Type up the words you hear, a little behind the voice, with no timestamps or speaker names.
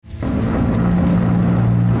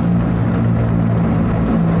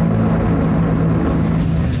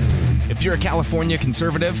If you're a California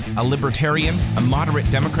conservative, a libertarian, a moderate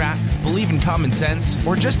Democrat, believe in common sense,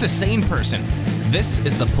 or just a sane person, this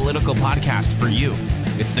is the political podcast for you.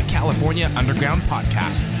 It's the California Underground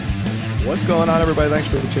Podcast. What's going on, everybody? Thanks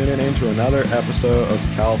for tuning in to another episode of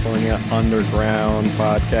California Underground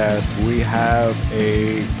Podcast. We have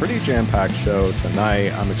a pretty jam-packed show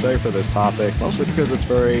tonight. I'm excited for this topic, mostly because it's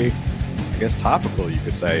very, topical, you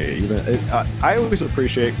could say. I always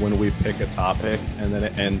appreciate when we pick a topic and then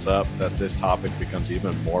it ends up that this topic becomes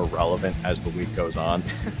even more relevant as the week goes on.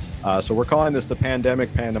 So we're calling this the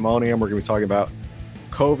Pandemic Pandemonium. We're going to be talking about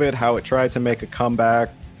COVID, how it tried to make a comeback.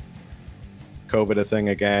 COVID a thing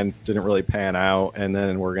again, didn't really pan out. And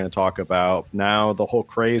then we're going to talk about now the whole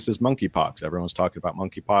craze is monkeypox. Everyone's talking about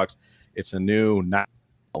monkeypox. It's a new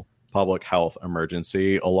national public health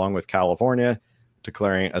emergency, along with California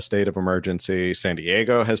declaring a state of emergency. San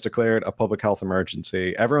Diego has declared a public health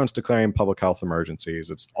emergency. Everyone's declaring public health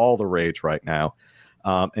emergencies. It's all the rage right now.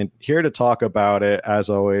 And here to talk about it, as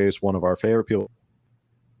always, one of our favorite people,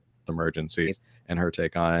 emergencies, and her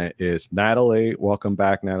take on it is Natalie. Welcome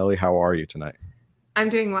back, Natalie. How are you tonight? I'm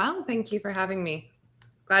doing well. Thank you for having me.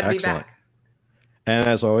 Glad to be back. And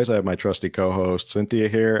as always, I have my trusty co-host Cynthia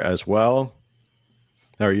here as well.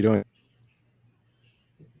 How are you doing?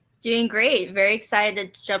 Doing great. Very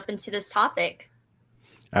excited to jump into this topic.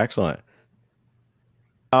 Excellent.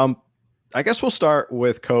 I guess we'll start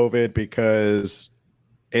with COVID because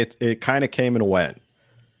it kind of came and went,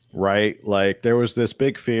 right? Like there was this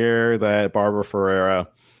big fear that Barbara Ferreira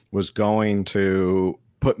was going to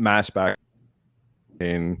put masks back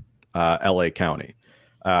in LA County.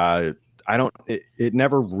 It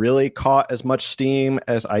never really caught as much steam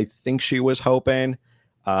as I think she was hoping.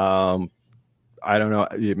 I don't know.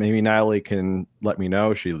 Maybe Natalie can let me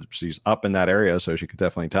know. She's up in that area, so she could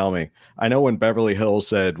definitely tell me. I know when Beverly Hills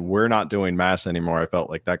said, we're not doing masks anymore, I felt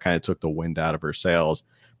like that kind of took the wind out of her sails.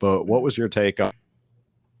 But what was your take on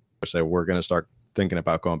say we're going to start thinking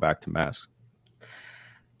about going back to masks?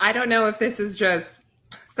 I don't know if this is just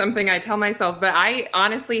something I tell myself, but I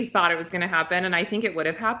honestly thought it was going to happen, and I think it would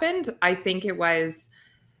have happened. I think it was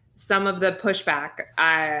some of the pushback.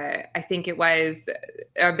 I think it was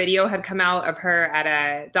a video had come out of her at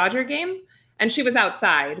a Dodger game, and she was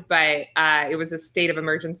outside, but it was a state of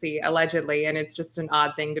emergency, allegedly, and it's just an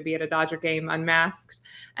odd thing to be at a Dodger game unmasked.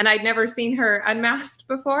 And I'd never seen her unmasked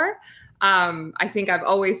before. I think I've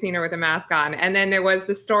always seen her with a mask on. And then there was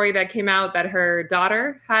the story that came out that her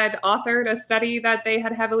daughter had authored a study that they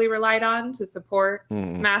had heavily relied on to support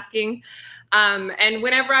masking. And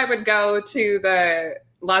whenever I would go to the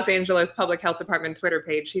Los Angeles Public Health Department Twitter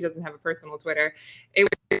page, she doesn't have a personal Twitter, it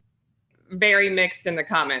was very mixed in the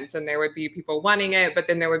comments, and there would be people wanting it, but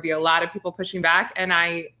then there would be a lot of people pushing back. And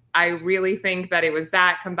I really think that it was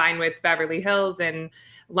that combined with Beverly Hills and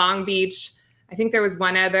Long Beach. I think there was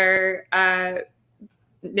one other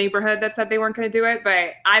neighborhood that said they weren't going to do it,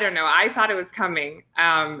 but I don't know. I thought it was coming.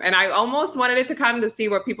 And I almost wanted it to come to see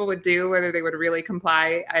what people would do, whether they would really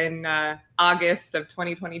comply in August of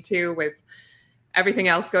 2022 with everything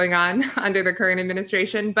else going on under the current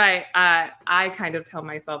administration. But I kind of tell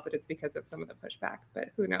myself that it's because of some of the pushback, but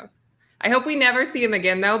who knows? I hope we never see them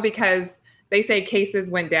again, though, because they say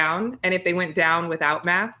cases went down. And if they went down without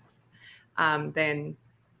masks, then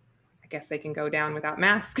I guess they can go down without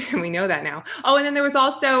masks. And we know that now. Oh, and then there was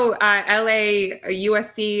also LA,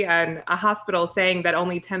 USC, and a hospital saying that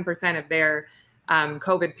only 10% of their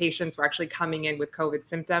COVID patients were actually coming in with COVID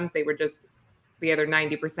symptoms. They were just, the other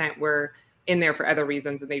 90% were in there for other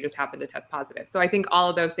reasons, and they just happened to test positive. So I think all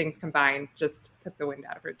of those things combined just took the wind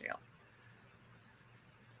out of her sails.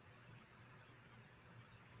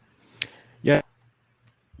 Yeah.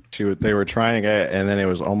 They were trying to get, and then it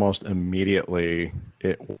was almost immediately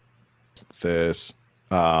this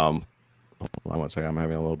hold on one second, I'm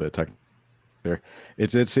having a little bit of tech here. It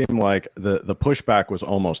did seem like the pushback was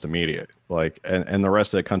almost immediate, like, and the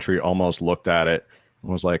rest of the country almost looked at it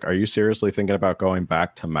and was like, are you seriously thinking about going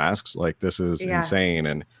back to masks? Like, this is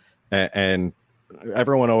insane. And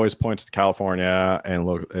everyone always points to California and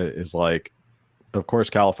look is like, of course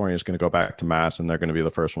California is going to go back to masks, and they're going to be the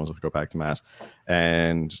first ones to go back to masks.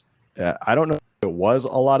 And I don't know if it was a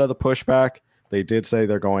lot of the pushback. They did say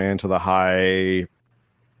they're going into the high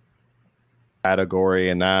category,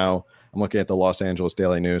 and now I'm looking at the Los Angeles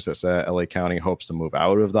Daily News that said LA County hopes to move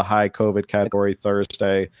out of the high COVID category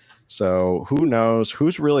Thursday. So who knows?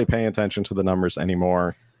 Who's really paying attention to the numbers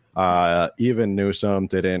anymore? Even Newsom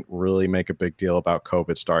didn't really make a big deal about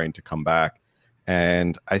COVID starting to come back.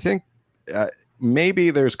 And I think maybe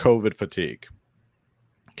there's COVID fatigue.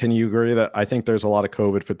 Can you agree that I think there's a lot of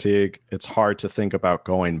COVID fatigue? It's hard to think about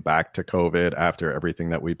going back to COVID after everything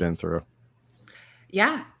that we've been through.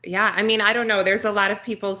 Yeah. I mean, I don't know. There's a lot of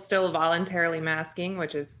people still voluntarily masking,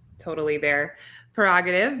 which is totally their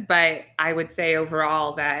prerogative. But I would say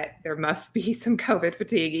overall that there must be some COVID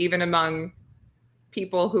fatigue, even among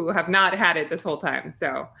people who have not had it this whole time.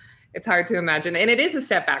 So it's hard to imagine. And it is a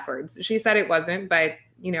step backwards. She said it wasn't, but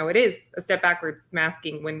it is a step backwards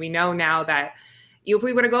masking when we know now that if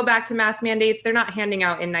we were to go back to mask mandates, they're not handing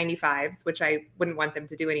out N95s, which I wouldn't want them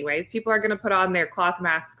to do anyways. People are going to put on their cloth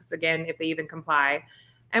masks again, if they even comply.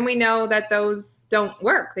 And we know that those don't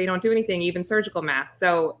work. They don't do anything, even surgical masks.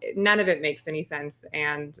 So none of it makes any sense.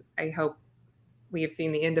 And I hope we have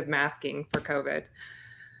seen the end of masking for COVID.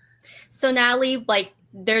 So Natalie,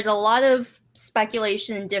 there's a lot of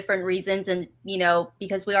speculation and different reasons. And,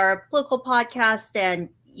 because we are a political podcast and,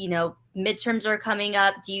 midterms are coming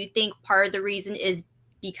up, do you think part of the reason is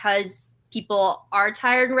because people are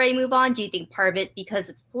tired and ready to move on? Do you think part of it because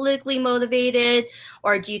it's politically motivated?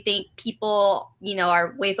 Or do you think people,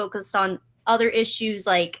 are way focused on other issues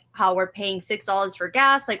like how we're paying $6 for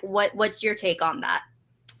gas? What's your take on that?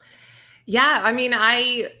 Yeah, I mean,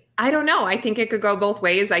 I don't know. I think it could go both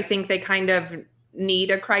ways. I think they kind of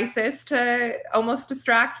need a crisis to almost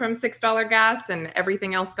distract from $6 gas and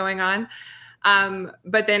everything else going on.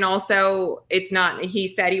 But then also it's not, he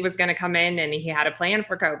said he was going to come in and he had a plan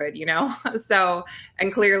for COVID, so,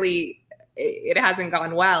 and clearly it hasn't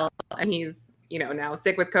gone well and he's, now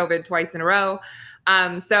sick with COVID twice in a row.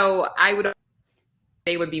 So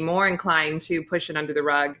they would be more inclined to push it under the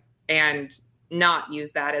rug and not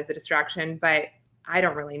use that as a distraction. But I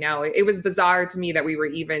don't really know. It was bizarre to me that we were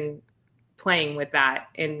even playing with that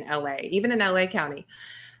in LA, even in LA County.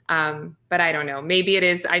 But I don't know. Maybe it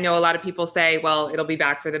is. I know a lot of people say, well, it'll be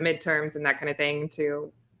back for the midterms and that kind of thing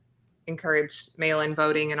to encourage mail-in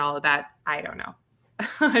voting and all of that. I don't know.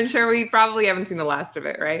 I'm sure we probably haven't seen the last of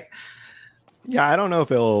it, right? Yeah, I don't know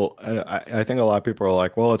if it'll. I think a lot of people are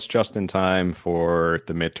like, well, it's just in time for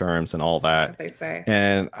the midterms and all that. That's what they say.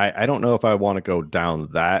 And I don't know if I want to go down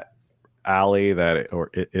that alley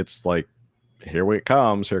it's like, here it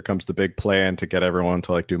comes. Here comes the big plan to get everyone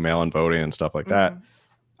to do mail-in voting and stuff like that.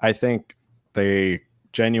 I think they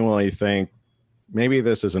genuinely think maybe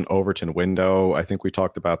this is an Overton window. I think we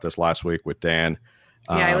talked about this last week with Dan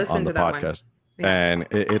I listened on the to that podcast. Yeah. And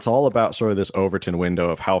it's all about sort of this Overton window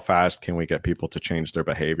of how fast can we get people to change their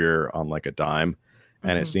behavior on a dime.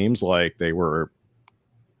 And it seems like they were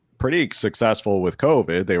pretty successful with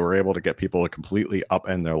COVID. They were able to get people to completely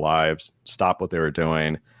upend their lives, stop what they were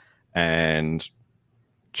doing, and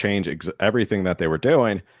change everything that they were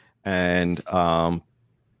doing. And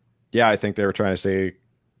I think they were trying to say,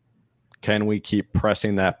 can we keep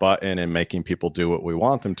pressing that button and making people do what we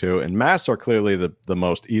want them to? And masks are clearly the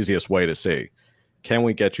most easiest way to see. Can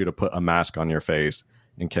we get you to put a mask on your face?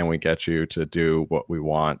 And can we get you to do what we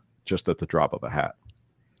want just at the drop of a hat?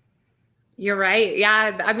 You're right.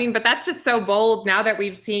 Yeah. I mean, but that's just so bold now that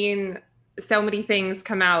we've seen so many things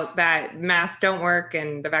come out that masks don't work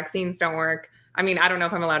and the vaccines don't work. I mean, I don't know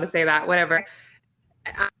if I'm allowed to say that, whatever.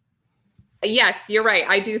 Yes, you're right.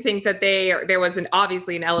 I do think that there was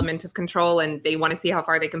obviously an element of control and they want to see how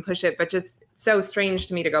far they can push it, but just so strange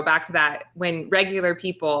to me to go back to that when regular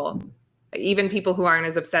people, even people who aren't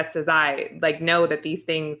as obsessed as I, know that these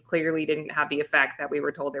things clearly didn't have the effect that we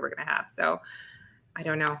were told they were going to have. So I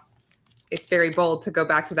don't know. It's very bold to go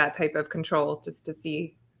back to that type of control just to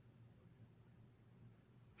see.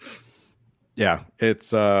 Yeah,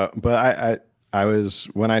 it's but I was,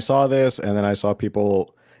 when I saw this and then I saw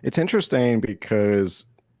people, it's interesting because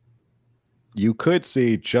you could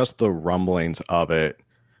see just the rumblings of it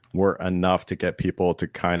were enough to get people to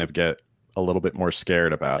kind of get a little bit more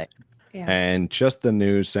scared about it. Yeah. And just the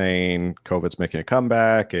news saying COVID's making a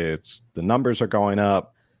comeback, the numbers are going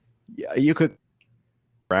up. You could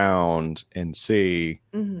around and see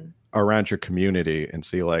around your community and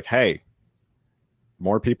see hey,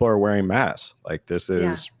 more people are wearing masks. This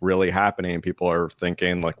is really happening. People are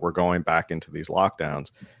thinking we're going back into these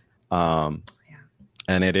lockdowns.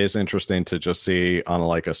 And it is interesting to just see on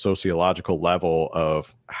a sociological level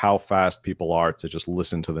of how fast people are to just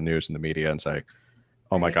listen to the news and the media and say,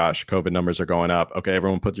 oh my gosh, COVID numbers are going up. Okay,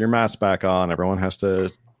 everyone put your mask back on. Everyone has to,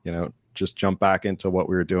 just jump back into what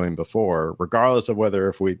we were doing before, regardless of whether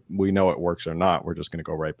if we know it works or not. We're just going to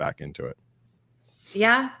go right back into it.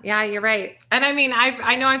 Yeah, you're right. And I mean,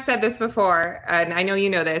 I know I've said this before, and I know you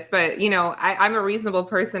know this, but I'm a reasonable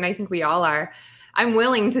person. I think we all are. I'm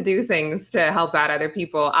willing to do things to help out other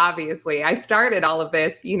people. Obviously, I started all of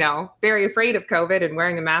this, very afraid of COVID and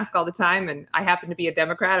wearing a mask all the time. And I happen to be a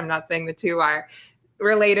Democrat. I'm not saying the two are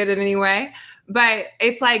related in any way. But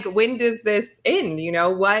it's like, when does this end? You know,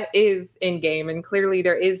 what is in game? And clearly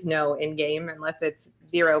there is no end game unless it's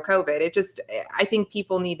zero COVID. I think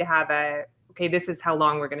people need to have okay, this is how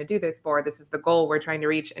long we're going to do this for. This is the goal we're trying to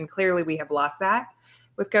reach. And clearly we have lost that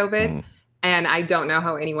with COVID. And I don't know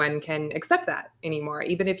how anyone can accept that anymore,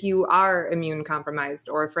 even if you are immune compromised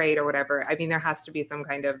or afraid or whatever. I mean, there has to be some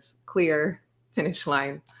kind of clear finish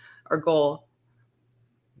line or goal.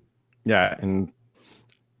 Yeah, and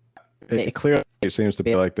it clearly seems to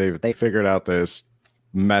be like they figured out this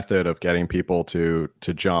method of getting people to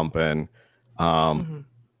jump, and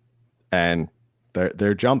and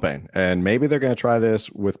they're jumping, and maybe they're going to try this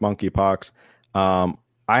with monkeypox.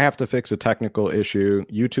 I have to fix a technical issue.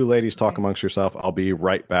 You two ladies talk amongst yourself. I'll be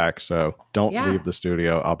right back. So don't leave the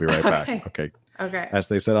studio. I'll be right back. Okay. Okay. As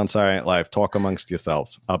they said on Saturday Night Live, talk amongst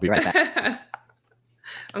yourselves. I'll be right back.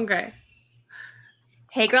 Okay.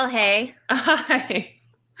 Hey, girl. Hey. Hi.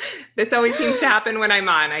 This always seems to happen when I'm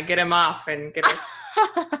on. I get him off and get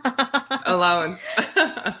alone.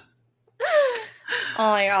 Oh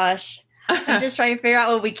my gosh. I'm just trying to figure out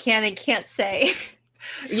what we can and can't say.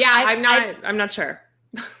 Yeah, I'm not sure.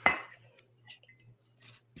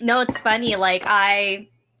 No, it's funny. Like I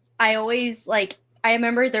always I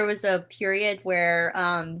remember there was a period where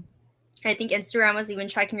I think Instagram was even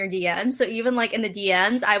checking your DMs. So even like in the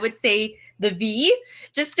DMs, I would say the V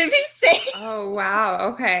just to be safe. Oh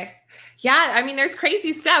wow. Okay. Yeah, I mean, there's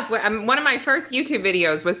crazy stuff. One of my first YouTube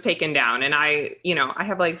videos was taken down, and I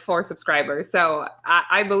have like 4 subscribers, so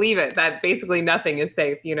I believe it that basically nothing is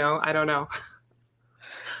safe. I don't know.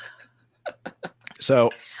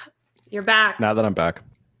 So you're back. Now that I'm back,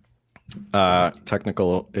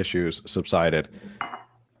 technical issues subsided.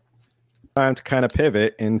 Time to kind of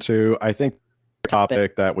pivot into, I think, the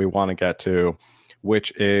topic that we want to get to,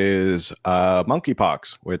 which is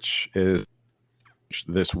monkeypox, which is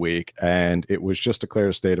this week, and it was just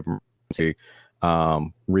declared a state of emergency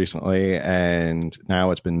recently, and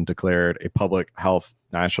now it's been declared a public health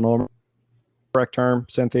national emergency. Correct term,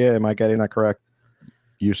 Cynthia? Am I getting that correct?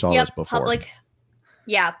 You saw this before.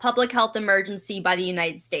 Public health emergency by the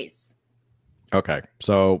United States. Okay,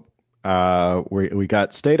 so we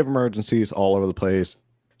got state of emergencies all over the place.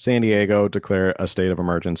 San Diego declared a state of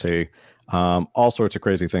emergency. All sorts of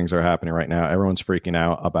crazy things are happening right now. Everyone's freaking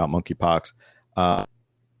out about monkeypox.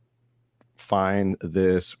 Find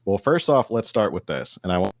this. Well, first off, let's start with this.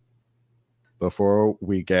 And I want, before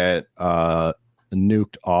we get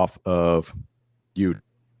nuked off of you,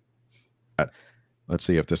 let's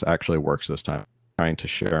see if this actually works this time. I'm trying to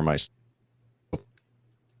share my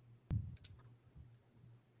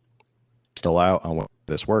still out on whether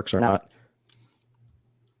this works or not.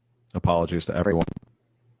 Apologies to everyone.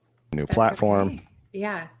 New platform. Okay.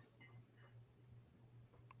 Yeah.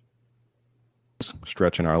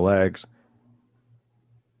 Stretching our legs.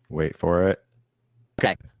 Wait for it.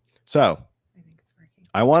 Okay. So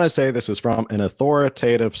I want to say this is from an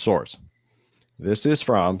authoritative source. This is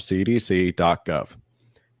from cdc.gov.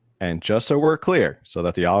 And just so we're clear, so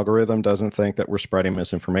that the algorithm doesn't think that we're spreading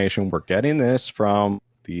misinformation, we're getting this from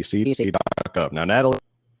the cdc.gov. Now, Natalie,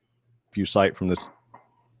 if you cite from this,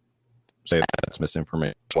 say that's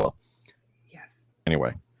misinformation as well. Yes.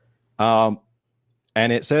 Anyway.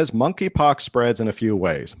 And it says monkeypox spreads in a few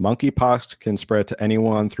ways. Monkeypox can spread to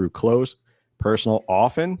anyone through close, personal,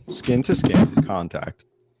 often skin-to-skin contact,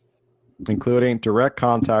 including direct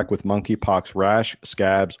contact with monkeypox rash,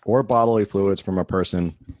 scabs, or bodily fluids from a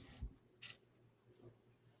person,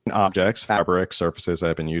 objects, fabric, surfaces that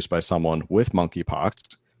have been used by someone with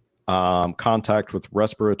monkeypox, contact with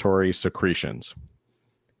respiratory secretions.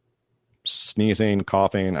 Sneezing,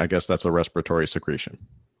 coughing, I guess that's a respiratory secretion.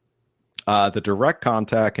 The direct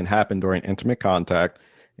contact can happen during intimate contact,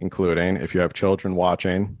 including if you have children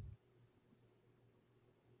watching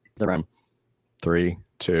the room. 3,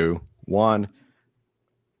 2, 1.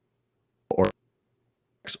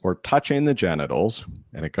 Or touching the genitals,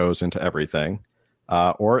 and it goes into everything.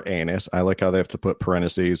 Or anus. I like how they have to put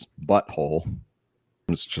parentheses, butthole.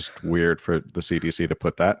 It's just weird for the CDC to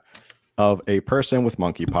put that. Of a person with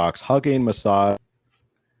monkeypox, hugging, massage,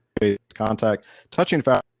 contact, touching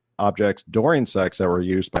objects during sex that were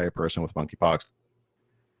used by a person with monkeypox.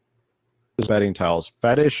 Bedding towels,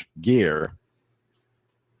 fetish gear.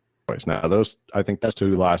 Now, I think those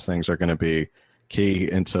 2 last things are going to be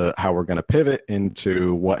key into how we're going to pivot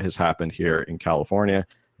into what has happened here in California.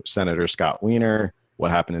 Senator Scott Wiener,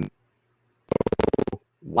 what happened in...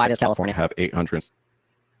 Why does California have 800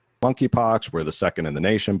 monkeypox? We're the second in the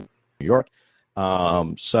nation, New York.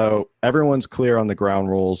 So everyone's clear on the ground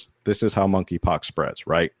rules. This is how monkeypox spreads,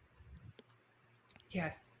 right?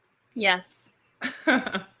 Yes. Yes.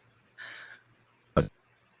 I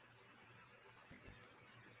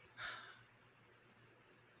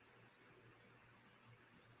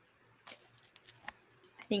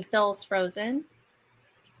think Phil's frozen.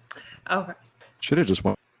 Okay. Should have just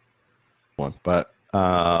won one, but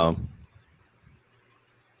okay,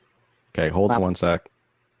 hold on one sec.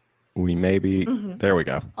 We may be there. We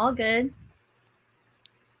go. All good.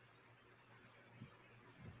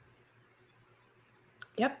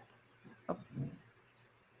 Yep. Oh.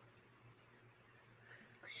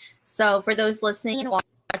 So for those listening and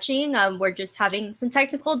watching, we're just having some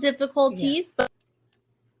technical difficulties, but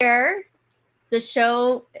here the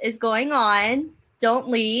show is going on. Don't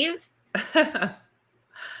leave. Yeah,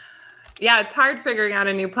 it's hard figuring out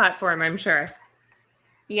a new platform, I'm sure.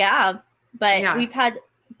 Yeah, but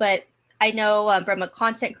but I know from a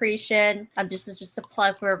content creation, this is just a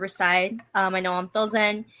plug for Riverside. I know on Phil's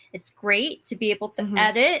end, it's great to be able to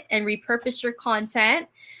edit and repurpose your content.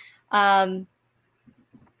 But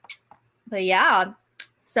yeah,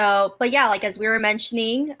 like as we were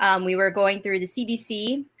mentioning, we were going through the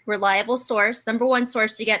CDC, reliable source, number one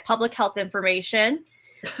source to get public health information.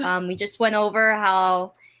 We just went over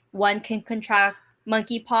how one can contract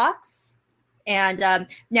monkeypox. And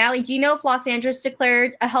Natalie, do you know if Los Angeles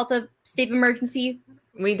declared a state of emergency?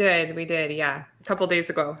 We did, yeah. A couple days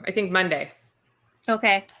ago. I think Monday.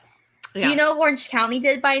 Okay. Yeah. Do you know if Orange County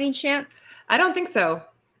did by any chance? I don't think so.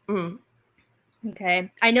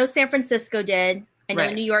 Okay. I know San Francisco did. I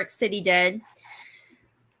know New York City did.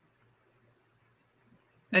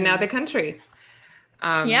 And now the country.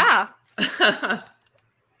 Yeah.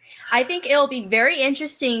 I think it'll be very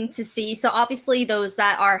interesting to see. So obviously those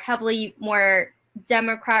that are heavily more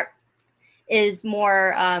Democrat is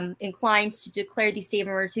more inclined to declare these state of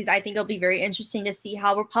emergencies. I think it'll be very interesting to see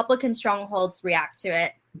how Republican strongholds react to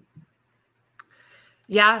it.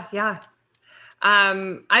 Yeah.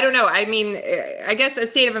 I don't know. I mean, I guess a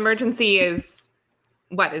state of emergency is,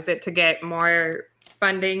 what is it, to get more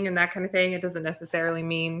funding and that kind of thing? It doesn't necessarily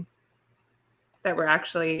mean that we're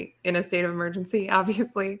actually in a state of emergency,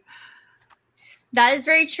 obviously. That is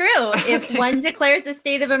very true. If one declares a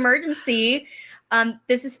state of emergency,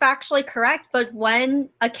 this is factually correct, but when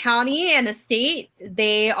a county and a state,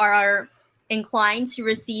 they are inclined to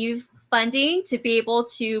receive funding to be able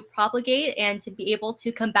to propagate and to be able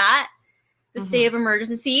to combat the state of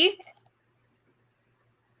emergency.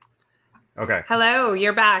 Okay. Hello,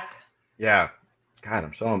 you're back. Yeah. God,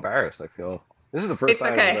 I'm so embarrassed. I feel this is the first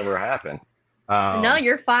time it's ever happened. No,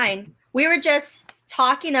 you're fine. We were just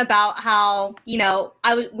talking about how,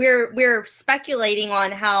 we're speculating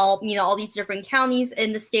on how, all these different counties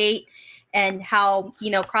in the state and how,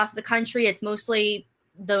 across the country, it's mostly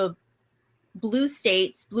the blue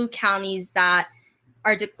states, blue counties that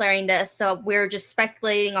are declaring this. So we're just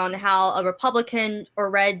speculating on how a Republican or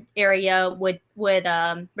red area would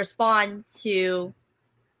respond to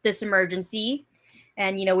this emergency.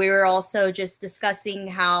 And, we were also just discussing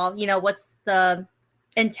how, what's the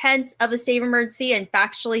intent of a state of emergency, and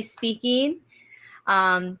factually speaking,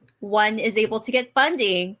 one is able to get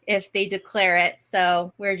funding if they declare it.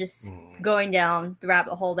 So we're just going down the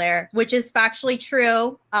rabbit hole there, which is factually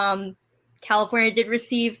true. California did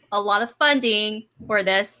receive a lot of funding for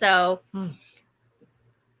this. So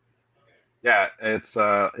yeah,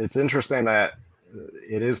 it's interesting that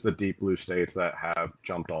it is the deep blue states that have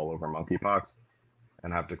jumped all over monkeypox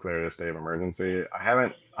and have declared a state of emergency.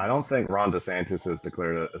 I don't think Ron DeSantis has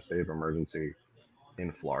declared a state of emergency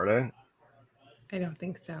in Florida. I don't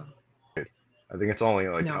think so. I think it's only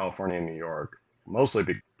California and New York, mostly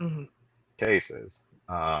because cases.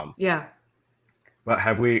 Yeah. But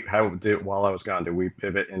while I was gone, did we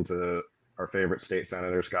pivot into our favorite state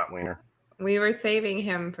senator, Scott Wiener? We were saving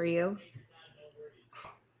him for you.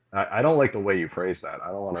 I don't like the way you phrase that. I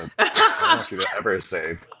don't want you to ever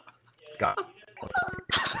save Scott.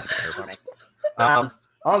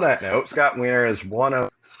 On that note, Scott Wiener is one of,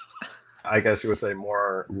 I guess you would say,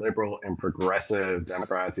 more liberal and progressive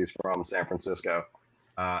Democrats. He's from San Francisco.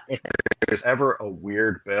 If there's ever a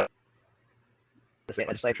weird bill, the state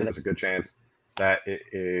legislature, there's a good chance that it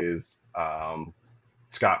is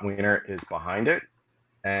Scott Wiener is behind it.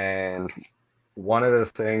 And one of the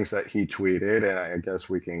things that he tweeted, and I guess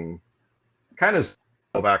we can kind of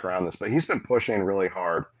go back around this, but he's been pushing really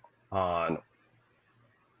hard on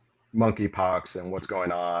monkeypox and what's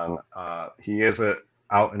going on. He is a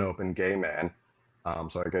out and open gay man,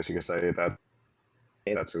 so I guess you could say that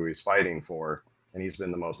that's who he's fighting for, and he's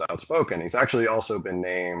been the most outspoken. He's actually also been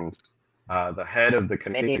named the head of the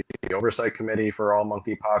committee, the oversight committee for all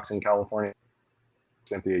monkeypox in California.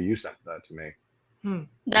 Cynthia, you sent that to me.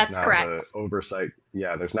 That's now correct. The oversight,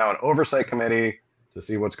 yeah, there's now an oversight committee to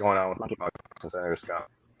see what's going on with monkeypox. And Senator Scott.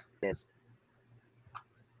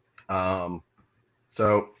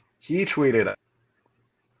 So he tweeted,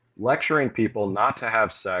 lecturing people not to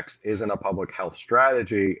have sex isn't a public health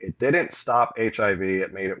strategy. It didn't stop HIV,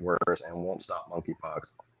 it made it worse, and won't stop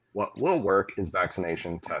monkeypox. What will work is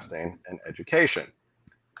vaccination, testing, and education.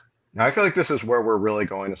 Now, I feel like this is where we're really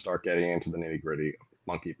going to start getting into the nitty gritty of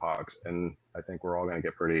monkeypox, and I think we're all going to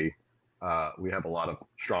get pretty, we have a lot of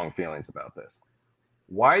strong feelings about this.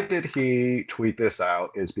 Why did he tweet this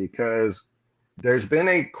out is because there's been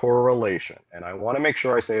a correlation, and I want to make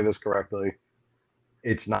sure I say this correctly.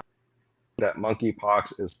 It's not that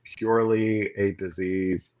monkeypox is purely a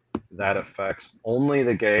disease that affects only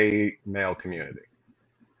the gay male community,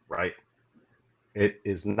 right? It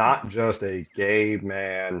is not just a gay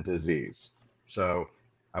man disease. So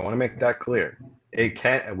I want to make that clear. It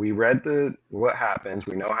can. We read what happens.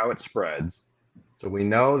 We know how it spreads. So we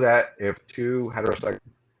know that if two heterosexual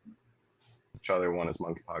each other, one is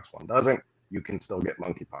monkeypox, one doesn't, you can still get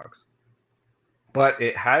monkeypox. But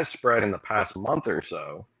it has spread in the past month or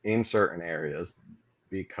so in certain areas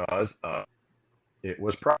because it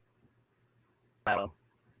was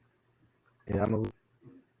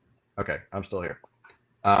okay, I'm still here.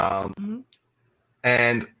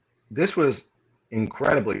 And this was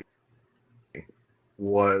incredibly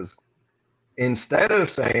was instead of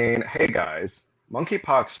saying, hey guys,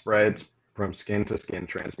 monkeypox spreads from skin to skin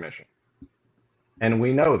transmission. And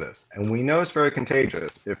we know this, and we know it's very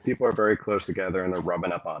contagious if people are very close together and they're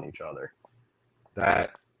rubbing up on each other.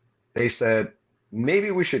 That they said,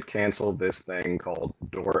 maybe we should cancel this thing called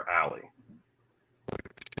Door Alley, which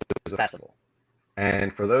is a festival.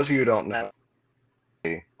 And for those of you who don't know,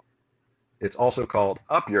 it's also called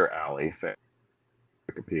Up Your Alley,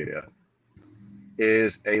 Wikipedia,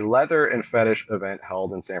 is a leather and fetish event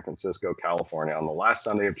held in San Francisco, California on the last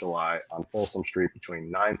Sunday of July on Folsom Street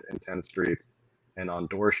between 9th and 10th Streets, and on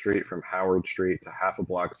Door Street from Howard Street to half a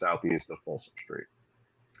block southeast of Folsom Street.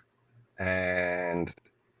 And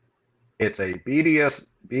it's a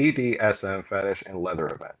BDSM fetish and leather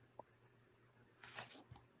event.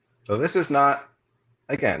 So this is not,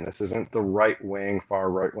 again, this isn't the right-wing,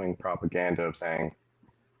 far right-wing propaganda of saying,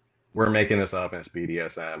 we're making this up and it's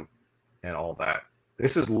BDSM and all that.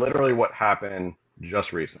 This is literally what happened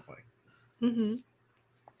just recently. Mm-hmm.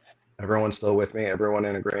 Everyone still with me? Everyone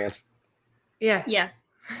in agreement? Yeah. Yes.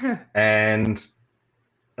 And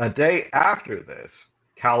a day after this,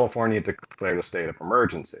 California declared a state of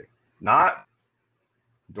emergency. Not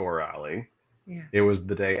Door Alley. Yeah. It was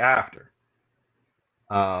the day after.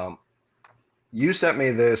 You sent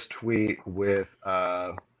me this tweet with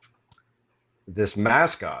this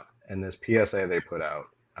mascot and this PSA they put out.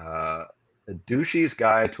 A douchey's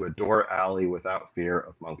guide to a door alley without fear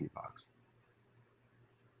of monkeypox.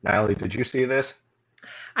 Natalie, did you see this?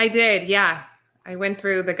 I did, yeah. I went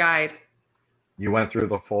through the guide. You went through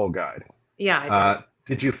the full guide. Yeah, I did.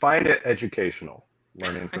 Did you find it educational,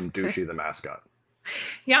 learning from Douchey the mascot?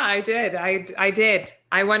 Yeah, I did. I did.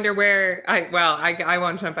 I wonder where I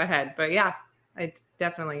won't jump ahead, but yeah, I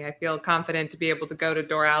feel confident to be able to go to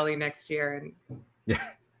Door Alley next year and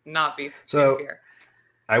not be in fear.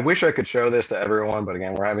 I wish I could show this to everyone, but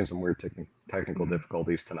again, we're having some weird technical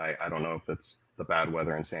difficulties tonight. I don't know if it's the bad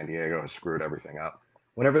weather in San Diego has screwed everything up.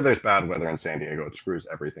 Whenever there's bad weather in San Diego, it screws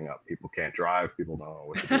everything up. People can't drive. People don't know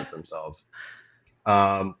what to do with themselves.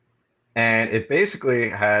 And it basically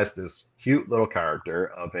has this cute little character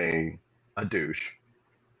of a douche.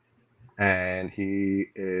 And he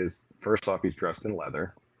is, first off, he's dressed in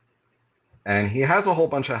leather. And he has a whole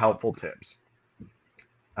bunch of helpful tips.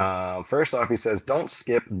 First off, he says, don't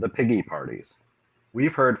skip the piggy parties.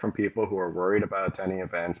 We've heard from people who are worried about attending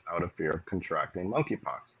events out of fear of contracting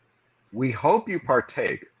monkeypox. We hope you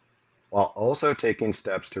partake while also taking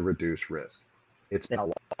steps to reduce risk. It's been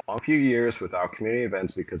a long few years without community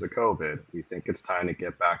events because of COVID. We think it's time to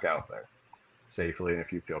get back out there safely and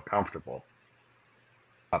if you feel comfortable.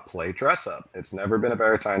 Play dress up. It's never been a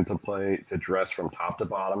better time to dress from top to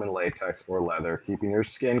bottom in latex or leather. Keeping your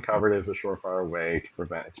skin covered is a surefire way to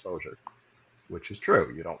prevent exposure, which is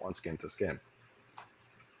true. You don't want skin to skin.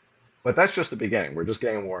 But that's just the beginning. We're just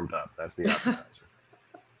getting warmed up. That's the appetizer.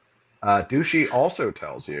 Douchey also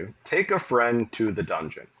tells you, take a friend to the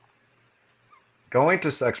dungeon. Going to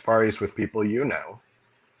sex parties with people you know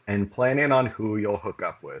and planning on who you'll hook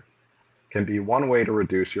up with can be one way to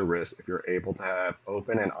reduce your risk if you're able to have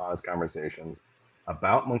open and honest conversations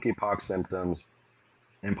about monkeypox symptoms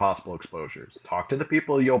and possible exposures. Talk to the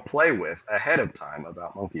people you'll play with ahead of time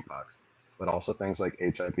about monkeypox, but also things like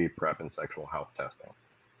HIV, PrEP, and sexual health testing.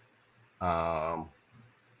 Douchey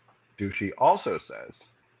also says,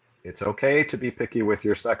 it's okay to be picky with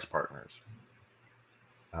your sex partners.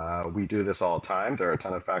 We do this all the time. There are a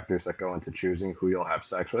ton of factors that go into choosing who you'll have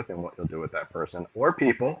sex with and what you'll do with that person or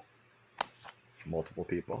people, multiple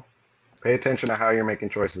people. Pay attention to how you're making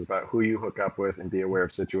choices about who you hook up with and be aware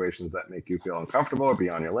of situations that make you feel uncomfortable or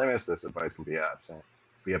beyond your limits. This advice can be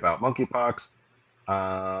about monkeypox.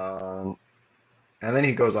 And then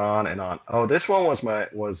he goes on and on. Oh, this one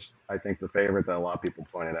was I think the favorite that a lot of people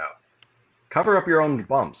pointed out. Cover up your own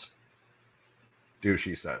bumps,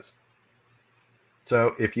 Douchey says.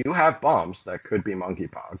 So if you have bumps that could be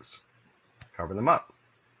monkeypox, cover them up.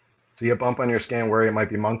 See a bump on your skin where it might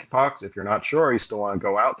be monkeypox. If you're not sure, you still want to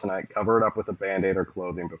go out tonight, cover it up with a Band-Aid or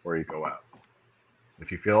clothing before you go out.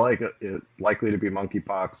 If you feel like it's likely to be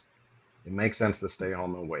monkeypox, it makes sense to stay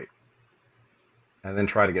home and wait. And then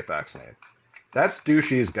try to get vaccinated. That's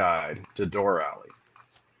Douchey's guide to Door Alley.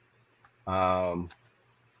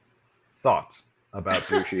 Thoughts about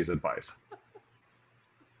Douchey's advice?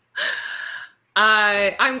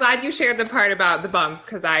 I'm glad you shared the part about the bumps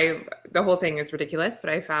because the whole thing is ridiculous, but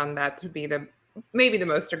I found that to be maybe the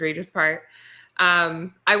most egregious part.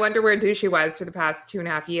 I wonder where Douchey was for the past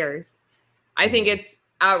 2.5 years. I think it's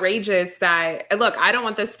outrageous that, look, I don't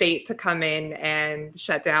want the state to come in and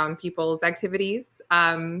shut down people's activities.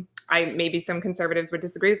 Maybe some conservatives would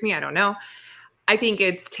disagree with me. I don't know. I think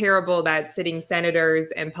it's terrible that sitting senators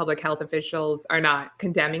and public health officials are not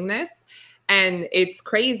condemning this. And it's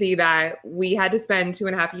crazy that we had to spend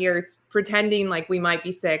 2.5 years pretending like we might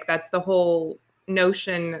be sick. That's the whole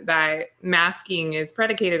notion that masking is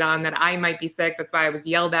predicated on, that I might be sick. That's why I was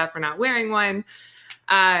yelled at for not wearing one.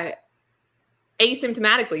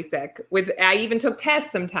 Asymptomatically sick. I even took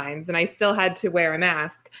tests sometimes and I still had to wear a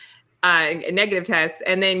mask, a negative test.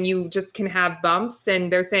 And then you just can have bumps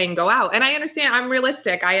and they're saying go out. And I understand, I'm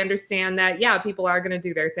realistic. I understand that, yeah, people are going to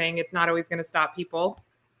do their thing. It's not always going to stop people.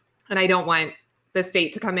 And I don't want the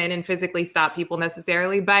state to come in and physically stop people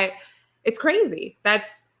necessarily, but it's crazy. That's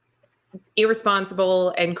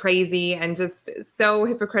irresponsible and crazy and just so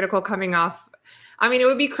hypocritical coming off. I mean, it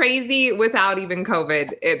would be crazy without even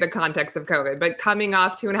COVID, the context of COVID, but coming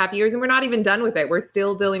off 2.5 years and we're not even done with it. We're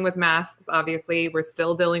still dealing with masks, obviously. We're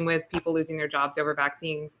still dealing with people losing their jobs over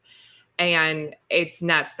vaccines. And it's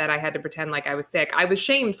nuts that I had to pretend like I was sick. I was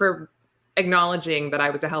shamed for acknowledging that I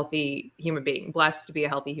was a healthy human being, blessed to be a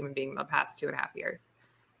healthy human being the past 2.5 years.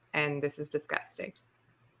 And this is disgusting.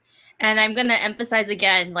 And I'm going to emphasize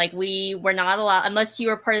again, like we were not allowed, unless you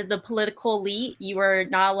were part of the political elite, you were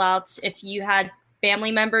not allowed to, if you had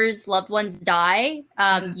family members, loved ones die,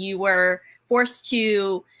 you were forced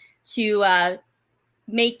to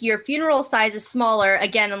make your funeral sizes smaller,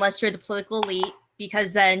 again, unless you're the political elite,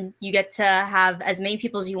 because then you get to have as many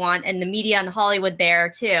people as you want, and the media and Hollywood there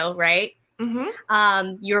too, right?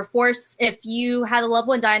 Mm-hmm. You're forced, if you had a loved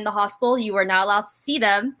one die in the hospital, you were not allowed to see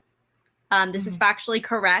them. This is factually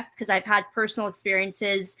correct because I've had personal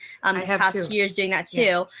experiences this past 2 years doing that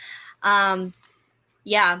too.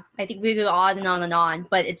 Yeah, I think we go on and on and on,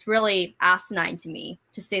 but it's really asinine to me,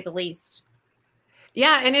 to say the least.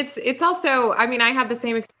 Yeah, and it's also, I mean, I had the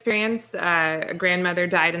same experience. A grandmother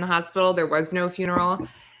died in the hospital. There was no funeral,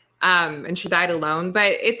 and she died alone.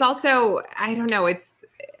 But it's also, I don't know, it's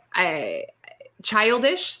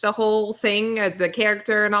childish, the whole thing, the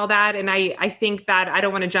character and all that. And I think that, I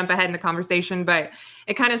don't want to jump ahead in the conversation, but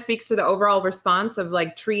it kind of speaks to the overall response of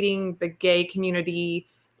like treating the gay community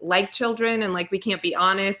like children, and like we can't be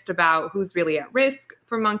honest about who's really at risk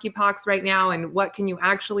for monkeypox right now and what can you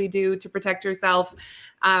actually do to protect yourself.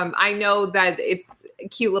 I know that it's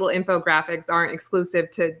cute little infographics aren't exclusive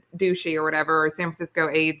to Douchey or whatever, or San Francisco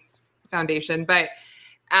AIDS Foundation, but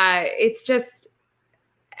it's just,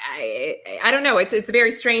 I don't know. It's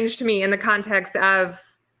very strange to me in the context of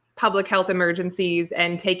public health emergencies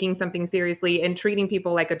and taking something seriously and treating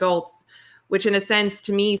people like adults, which in a sense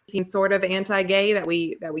to me seems sort of anti-gay, that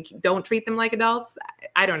we don't treat them like adults.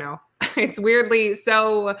 I don't know. It's weirdly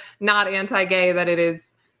so not anti-gay that it is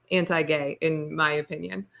anti-gay, in my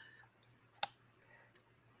opinion.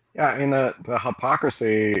 Yeah, I mean, the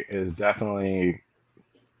hypocrisy is definitely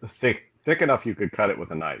thick enough you could cut it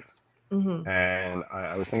with a knife. Mm-hmm. And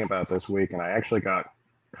I was thinking about it this week, and I actually got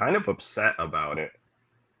kind of upset about it.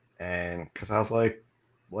 And because I was like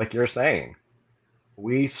you're saying,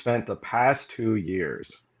 we spent the past 2 years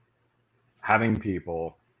having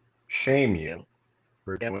people shame you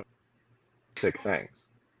for doing basic things.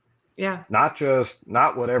 Yeah.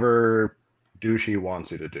 Not whatever Douchey wants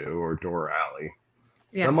you to do or Door Alley.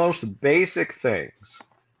 Yeah. The most basic things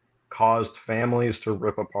caused families to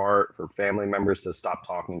rip apart, for family members to stop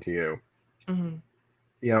talking to you. Mm-hmm.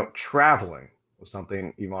 traveling was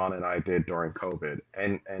something Yvonne and I did during COVID,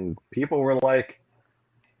 and people were like,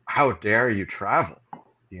 "How dare you travel?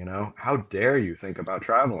 How dare you think about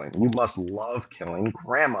traveling? You must love killing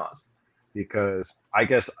grandmas." Because I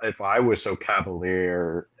guess if I was so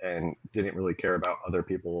cavalier and didn't really care about other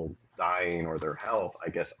people dying or their health, I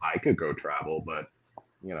guess I could go travel, but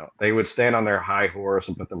they would stand on their high horse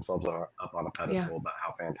and put themselves up on a pedestal about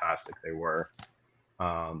how fantastic they were.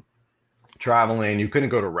 Um, Traveling, you couldn't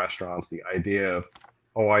go to restaurants. The idea of,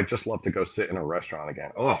 oh, I just love to go sit in a restaurant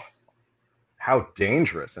again. Oh, how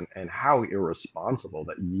dangerous and how irresponsible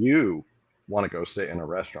that you want to go sit in a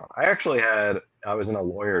restaurant. I was in a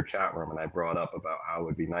lawyer chat room and I brought up about how it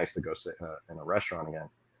would be nice to go sit in a restaurant again.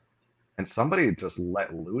 And somebody just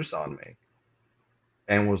let loose on me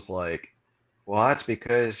and was like, well, that's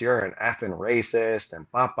because you're an effing racist and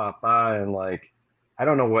ba ba ba. And like, I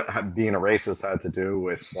don't know what being a racist had to do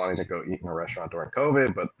with wanting to go eat in a restaurant during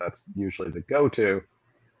COVID, but that's usually the go-to.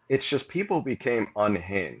 It's just people became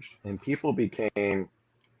unhinged and people became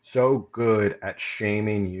so good at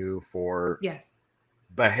shaming you for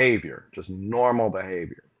behavior, just normal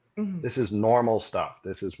behavior. Mm-hmm. This is normal stuff.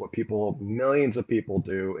 This is what millions of people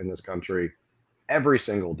do in this country every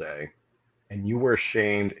single day. And you were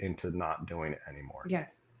shamed into not doing it anymore.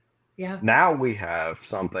 Yes. Yeah. Now we have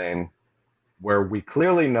something where we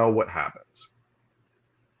clearly know what happens.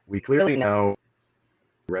 We clearly know,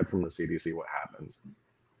 read from the CDC what happens.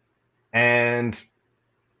 And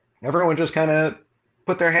everyone just kind of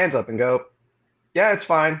put their hands up and go, yeah, it's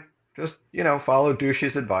fine. Just, follow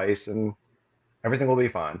douche's advice and everything will be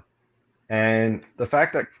fine. And the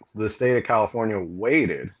fact that the state of California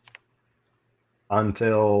waited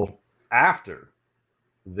until after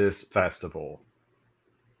this festival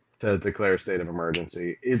to declare a state of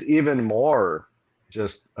emergency is even more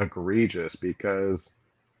just egregious, because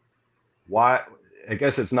why? I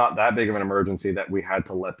guess it's not that big of an emergency that we had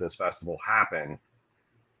to let this festival happen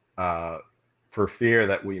for fear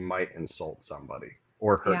that we might insult somebody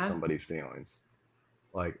or hurt somebody's feelings.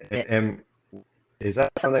 Like, and is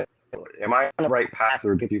that something? Am I on the right path,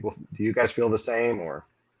 or do you guys feel the same? Or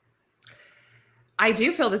I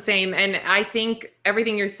do feel the same. And I think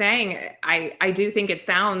everything you're saying, I do think it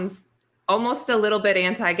sounds almost a little bit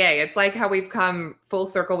anti-gay. It's like how we've come full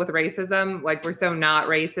circle with racism. Like, we're so not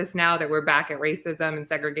racist now that we're back at racism and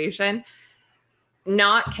segregation.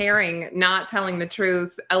 Not caring, not telling the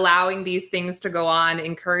truth, allowing these things to go on,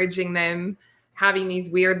 encouraging them, having these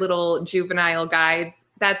weird little juvenile guides.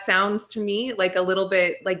 That sounds to me like a little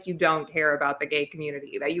bit like you don't care about the gay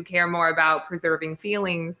community, that you care more about preserving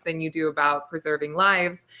feelings than you do about preserving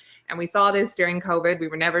lives. And we saw this during COVID. We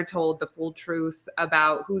were never told the full truth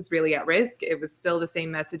about who's really at risk. It was still the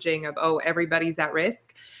same messaging of, oh, everybody's at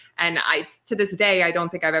risk. And to this day, I don't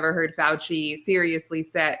think I've ever heard Fauci seriously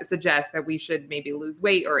suggest that we should maybe lose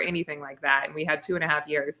weight or anything like that. And we had 2.5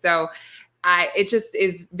 years. So it just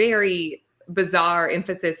is very bizarre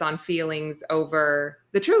emphasis on feelings over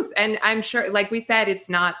the truth. And I'm sure, like we said, it's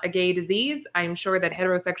not a gay disease. I'm sure that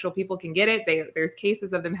heterosexual people can get it. There's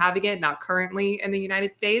cases of them having it, not currently in the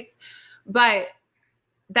United States, but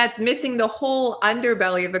that's missing the whole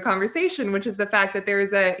underbelly of the conversation, which is the fact that there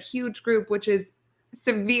is a huge group which is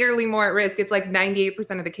severely more at risk. It's like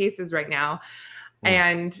 98% of the cases right now.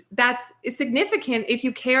 And that's significant. If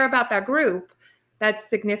you care about that group, that's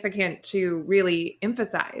significant to really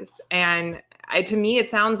emphasize. And to me, it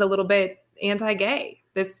sounds a little bit anti-gay,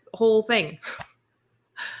 this whole thing.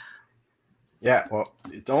 Yeah, well,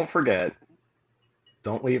 don't forget,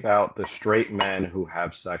 don't leave out the straight men who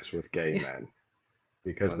have sex with gay men,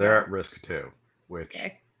 because they're at risk too, which...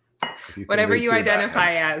 Okay. Whatever you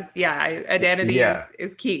identify as, identity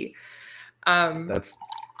is key. That's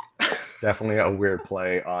definitely a weird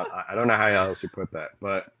play on, I don't know how else you put that,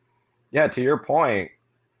 but yeah, to your point,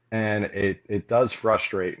 and it does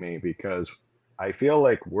frustrate me, because I feel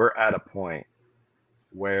like we're at a point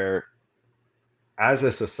where as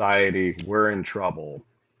a society, we're in trouble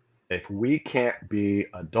if we can't be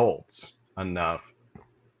adults enough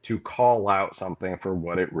to call out something for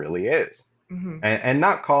what it really is. Mm-hmm. And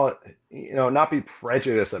not call it, not be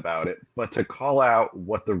prejudiced about it, but to call out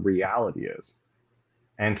what the reality is.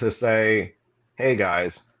 And to say, hey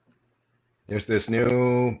guys, there's this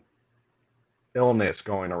new illness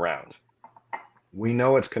going around. We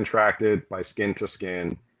know it's contracted by skin to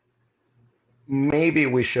skin. Maybe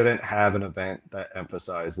we shouldn't have an event that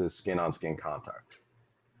emphasizes skin on skin contact.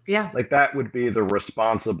 Yeah. Like, that would be the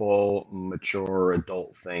responsible, mature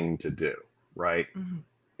adult thing to do, right? Mm-hmm.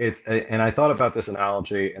 And I thought about this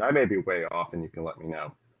analogy, and I may be way off and you can let me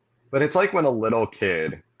know, but it's like when a little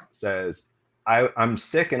kid says, I'm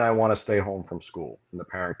sick and I want to stay home from school. And the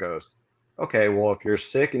parent goes, okay, well, if you're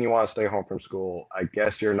sick and you want to stay home from school, I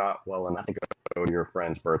guess you're not well enough to go to your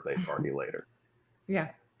friend's birthday party later. Yeah.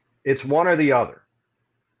 It's one or the other.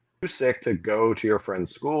 You're sick to go to your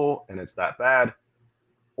friend's school and it's that bad,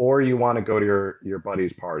 or you want to go to your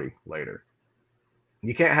buddy's party later.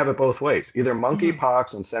 You can't have it both ways. Either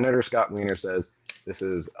monkeypox, and Senator Scott Wiener says this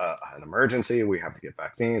is an emergency, we have to get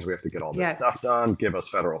vaccines, we have to get all this stuff done, give us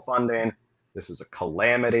federal funding, this is a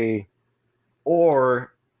calamity,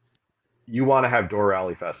 or you want to have Door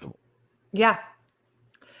Rally Festival. Yeah.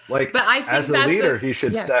 Like, but I think as a leader, he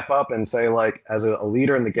should step up and say, like, as a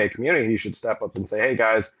leader in the gay community, he should step up and say, hey,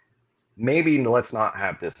 guys, maybe let's not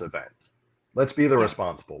have this event. Let's be the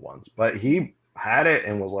responsible ones. But he had it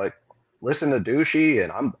and was like, listen to Douchey,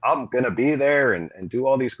 and I'm going to be there and do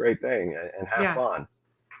all these great things and have fun.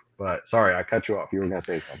 But sorry, I cut you off. You were going to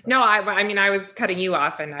say something. No, I mean, I was cutting you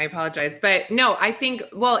off and I apologize. But no, I think,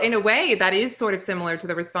 well, in a way, that is sort of similar to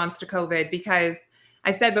the response to COVID, because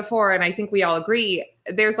I said before, and I think we all agree,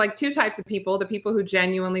 there's like two types of people: the people who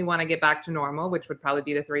genuinely want to get back to normal, which would probably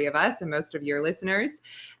be the three of us and most of your listeners,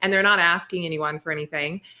 and they're not asking anyone for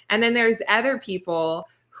anything. And then there's other people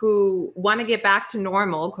who want to get back to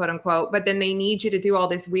normal, quote unquote, but then they need you to do all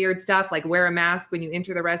this weird stuff, like wear a mask when you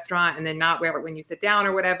enter the restaurant and then not wear it when you sit down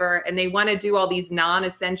or whatever. And they want to do all these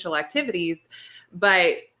non-essential activities,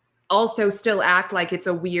 but also still act like it's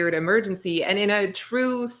a weird emergency. And in a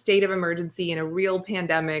true state of emergency, in a real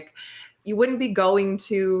pandemic, you wouldn't be going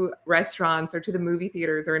to restaurants or to the movie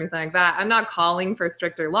theaters or anything like that. I'm not calling for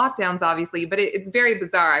stricter lockdowns, obviously, but it's very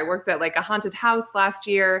bizarre. I worked at like a haunted house last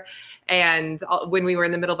year, and when we were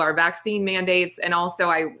in the middle of our vaccine mandates, and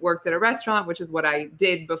also I worked at a restaurant, which is what I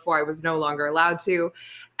did before I was no longer allowed to.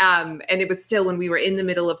 And it was still when we were in the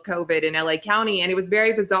middle of COVID in LA County. And it was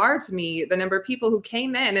very bizarre to me, the number of people who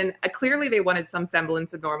came in, and clearly they wanted some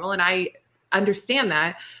semblance of normal. And I understand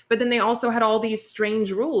that, but then they also had all these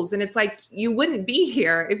strange rules, and it's like, you wouldn't be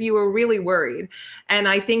here if you were really worried. And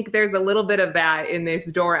I think there's a little bit of that in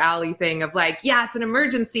this Door Alley thing of like, yeah, it's an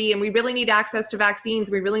emergency and we really need access to vaccines,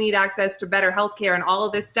 we really need access to better healthcare and all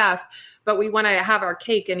of this stuff, but we want to have our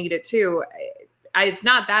cake and eat it too. It's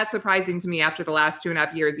not that surprising to me after the last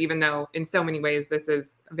 2.5 years, even though in so many ways this is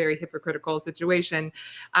a very hypocritical situation.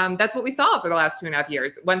 That's what we saw for the last 2.5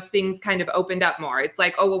 years. Once things kind of opened up more, it's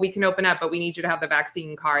like, oh, well, we can open up, but we need you to have the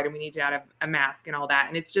vaccine card and we need you to have a mask and all that.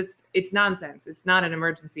 And it's nonsense. It's not an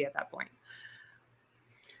emergency at that point.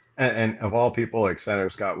 And of all people, like Senator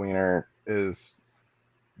Scott Wiener is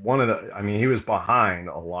one of the, I mean, he was behind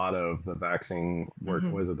a lot of the vaccine work.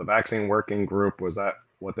 Was it the vaccine working group? Was that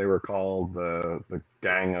what they were called? The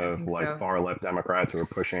gang of like far left Democrats who were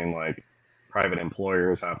pushing like private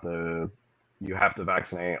employers you have to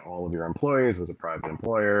vaccinate all of your employees as a private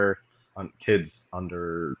employer. All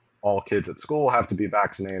kids at school have to be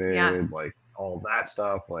vaccinated, like all that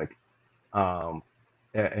stuff. Like, and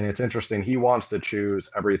it's interesting. He wants to choose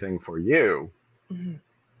everything for you.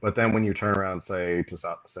 But then when you turn around and say to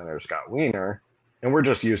Senator Scott Wiener, and we're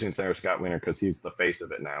just using Senator Scott Wiener because he's the face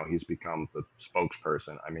of it now. He's become the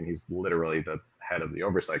spokesperson. I mean, he's literally the head of the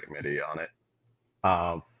oversight committee on it.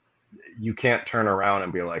 You can't turn around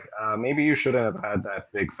and be like, maybe you shouldn't have had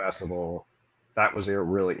that big festival. That was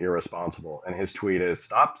really irresponsible. And his tweet is,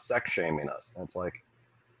 stop sex shaming us. And it's like,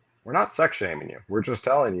 we're not sex shaming you. We're just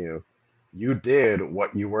telling you, you did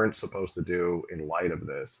what you weren't supposed to do in light of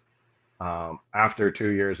this. After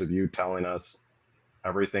 2 years of you telling us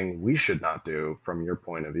everything we should not do from your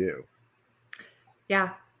point of view. Yeah,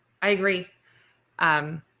 I agree. I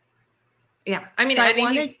mean,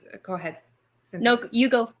 so go ahead. Cynthia. No, you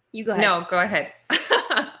go ahead. No, go ahead.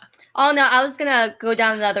 Oh no, I was gonna go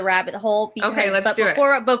down another rabbit hole.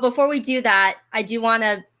 But before we do that, I do want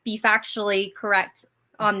to be factually correct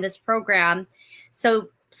on this program. So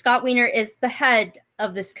Scott Wiener is the head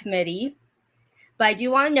of this committee, but I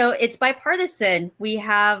do want to note it's bipartisan. We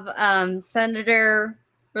have Senator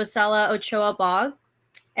Rosella Ochoa Bogg,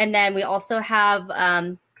 and then we also have,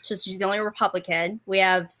 so she's the only Republican. We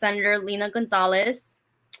have Senator Lena Gonzalez,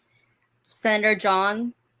 Senator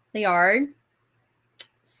John Liard,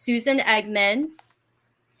 Susan Eggman,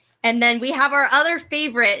 and then we have our other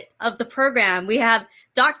favorite of the program. We have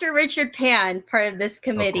Dr. Richard Pan, part of this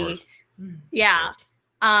committee. Yeah.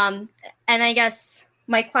 And I guess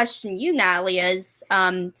my question to you, Natalie, is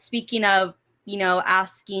speaking of,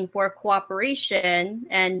 asking for cooperation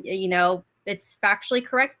and, it's factually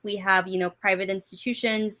correct. We have, private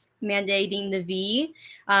institutions mandating the V.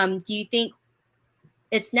 Do you think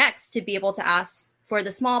it's next to be able to ask for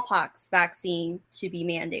the smallpox vaccine to be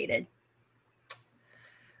mandated?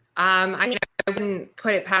 I wouldn't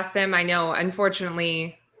put it past them. I know,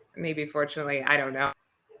 unfortunately, maybe fortunately, I don't know.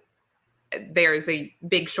 There's a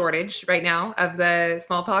big shortage right now of the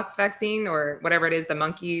smallpox vaccine or whatever it is, the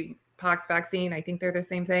monkeypox vaccine. I think they're the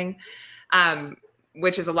same thing,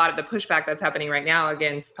 which is a lot of the pushback that's happening right now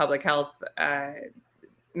against public health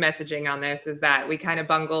messaging on this is that we kind of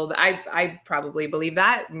bungled. I probably believe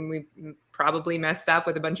that. And we probably messed up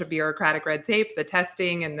with a bunch of bureaucratic red tape, the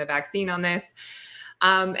testing and the vaccine on this.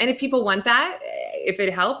 And if people want that, if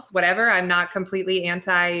it helps, whatever. I'm not completely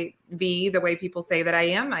anti-V the way people say that I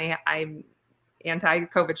am. I'm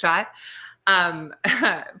anti-COVID shot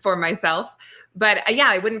for myself. But yeah,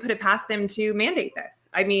 I wouldn't put it past them to mandate this.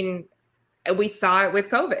 I mean, we saw it with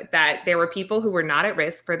COVID, that there were people who were not at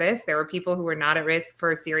risk for this. There were people who were not at risk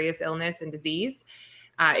for serious illness and disease.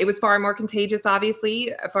 It was far more contagious,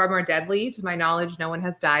 obviously, far more deadly. To my knowledge, no one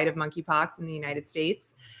has died of monkeypox in the United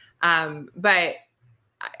States. But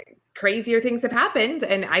crazier things have happened,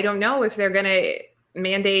 and I don't know if they're going to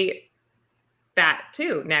mandate that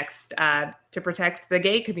too next to protect the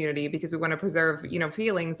gay community, because we want to preserve,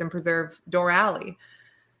 feelings and preserve Dore Alley.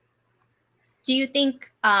 Do you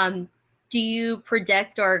think, do you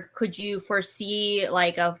predict or could you foresee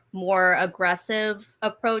like a more aggressive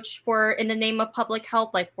approach in the name of public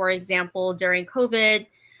health? Like, for example, during COVID,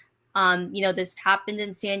 this happened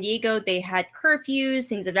in San Diego. They had curfews,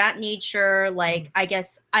 things of that nature. Like, I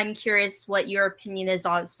guess I'm curious what your opinion is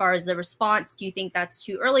on as far as the response. Do you think that's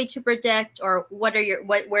too early to predict, or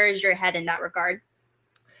where is your head in that regard?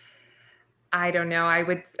 I don't know. I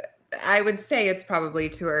would say it's probably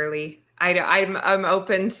too early. I'm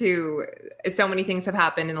open to, so many things have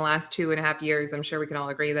happened in the last 2.5 years. I'm sure we can all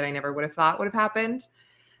agree that I never would have thought would have happened.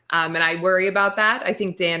 And I worry about that. I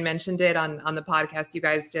think Dan mentioned it on the podcast you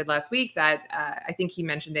guys did last week, that I think he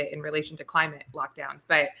mentioned it in relation to climate lockdowns.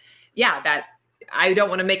 But yeah, that I don't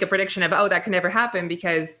want to make a prediction of, that could never happen,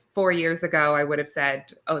 because 4 years ago I would have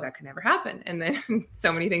said, that could never happen. And then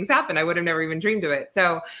so many things happened. I would have never even dreamed of it.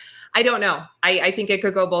 So I don't know. I think it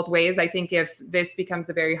could go both ways. I think if this becomes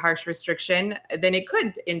a very harsh restriction, then it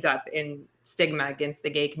could end up in stigma against the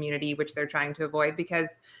gay community, which they're trying to avoid, because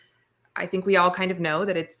I think we all kind of know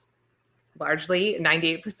that it's largely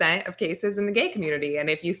 98% of cases in the gay community. And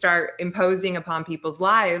if you start imposing upon people's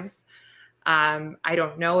lives, I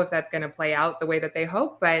don't know if that's going to play out the way that they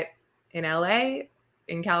hope, but in LA,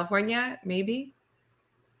 in California, maybe.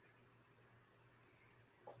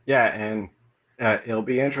 Yeah, and it'll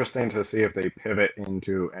be interesting to see if they pivot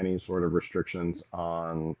into any sort of restrictions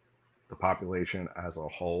on the population as a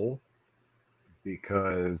whole,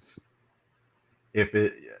 because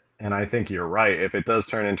and I think you're right, if it does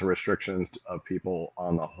turn into restrictions of people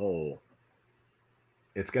on the whole,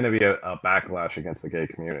 it's going to be a backlash against the gay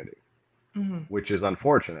community, which is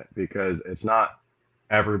unfortunate, because it's not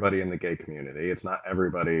everybody in the gay community. It's not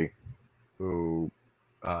everybody who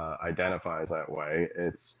identifies that way.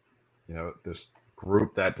 It's this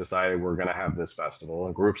group that decided we're going to have this festival,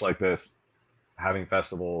 and groups like this having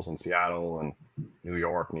festivals in Seattle and New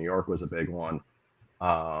York. New York was a big one.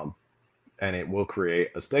 And it will create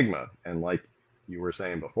a stigma. And like you were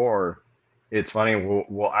saying before, it's funny,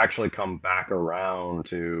 we'll actually come back around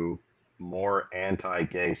to more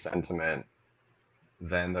anti-gay sentiment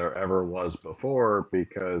than there ever was before,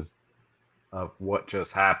 because of what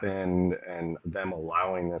just happened and them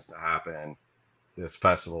allowing this to happen, this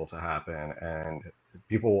festival to happen. And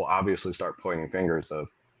people will obviously start pointing fingers of,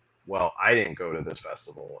 well, I didn't go to this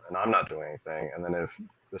festival and I'm not doing anything. And then if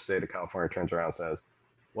the state of California turns around and says,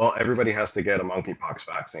 well, everybody has to get a monkeypox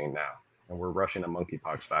vaccine now, and we're rushing a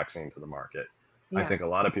monkeypox vaccine to the market. Yeah. I think a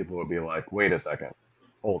lot of people would be like, wait a second,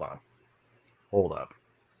 hold up.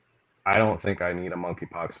 I don't think I need a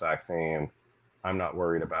monkeypox vaccine. I'm not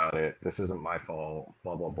worried about it. This isn't my fault,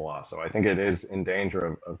 blah, blah, blah. So I think it is in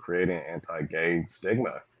danger of creating an anti-gay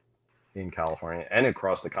stigma in California and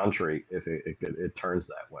across the country if it turns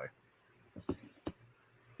that way.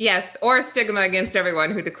 Yes, or a stigma against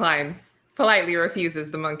everyone who politely refuses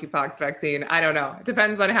the monkeypox vaccine. I don't know. It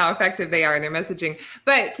depends on how effective they are in their messaging.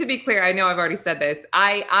 But to be clear, I know I've already said this.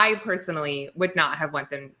 I personally would not have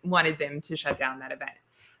wanted them to shut down that event.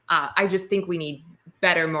 I just think we need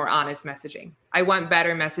better, more honest messaging. I want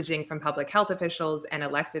better messaging from public health officials and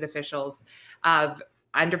elected officials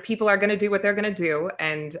people are going to do what they're going to do,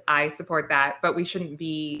 and I support that, but we shouldn't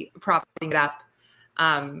be propping it up.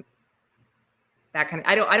 That kind of,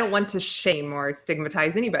 I don't want to shame or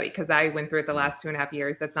stigmatize anybody, because I went through it the last 2.5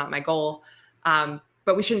 years. That's not my goal. But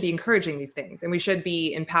but we shouldn't be encouraging these things, and we should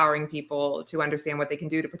be empowering people to understand what they can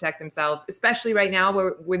do to protect themselves, especially right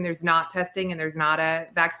now when there's not testing and there's not a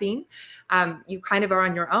vaccine. You kind of are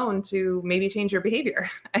on your own to maybe change your behavior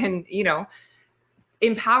and,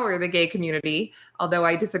 empower the gay community, although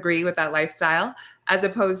I disagree with that lifestyle, as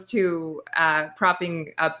opposed to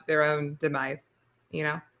propping up their own demise,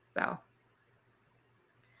 so.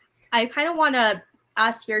 I kind of want to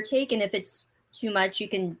ask your take, and if it's too much, you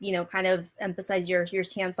can, kind of emphasize your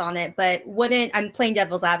stance on it. But I'm playing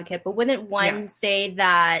devil's advocate, but wouldn't one say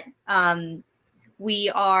that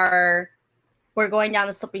we're going down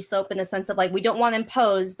a slippery slope in the sense of like, we don't want to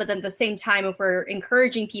impose, but then at the same time, if we're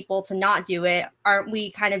encouraging people to not do it, aren't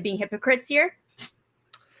we kind of being hypocrites here?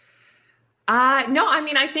 No, I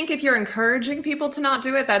mean, I think if you're encouraging people to not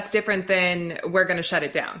do it, that's different than we're going to shut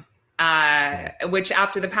it down. Which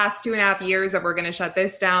after the past 2.5 years of we're going to shut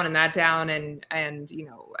this down and that down and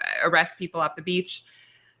arrest people off the beach,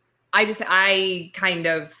 I kind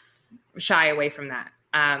of shy away from that.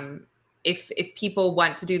 If people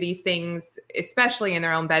want to do these things, especially in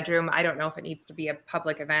their own bedroom, I don't know if it needs to be a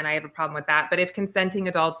public event. I have a problem with that. But if consenting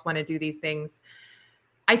adults want to do these things,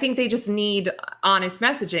 I think they just need honest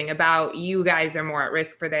messaging about, you guys are more at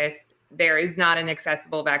risk for this. There is not an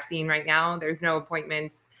accessible vaccine right now. There's no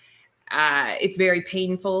appointments. It's very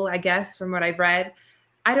painful, I guess, from what I've read.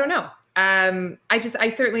 I don't know.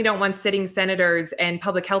 I certainly don't want sitting senators and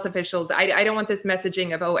public health officials. I don't want this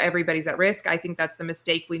messaging of, everybody's at risk. I think that's the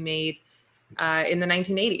mistake we made in the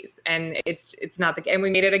 1980s. And it's not and we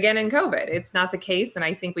made it again in COVID. It's not the case. And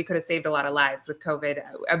I think we could have saved a lot of lives with COVID,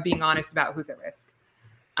 of being honest about who's at risk.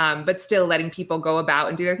 But still letting people go about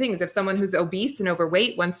and do their things. If someone who's obese and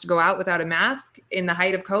overweight wants to go out without a mask in the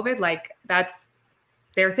height of COVID, like, that's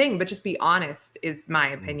their thing, but just be honest is my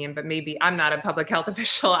opinion. But maybe I'm not a public health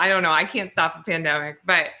official. I don't know. I can't stop a pandemic,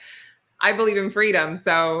 but I believe in freedom.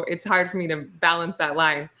 So it's hard for me to balance that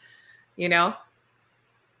line,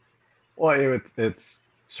 Well, it's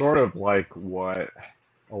sort of like what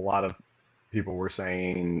a lot of people were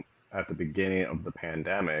saying at the beginning of the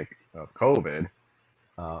pandemic of COVID.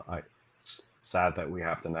 It's sad that we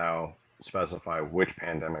have to now specify which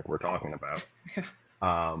pandemic we're talking about.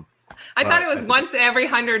 I thought it was once every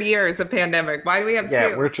 100 years a pandemic. Why do we have two?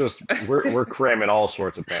 Yeah, we're cramming all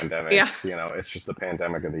sorts of pandemics. Yeah. It's just the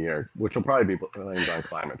pandemic of the year, which will probably be blamed on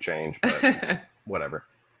climate change, but whatever.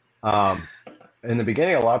 In the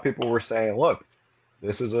beginning, a lot of people were saying, look,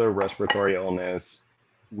 this is a respiratory illness.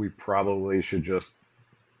 We probably should just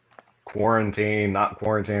not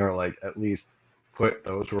quarantine, or like at least put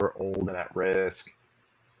those who are old and at risk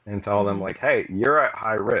and tell them like, hey, you're at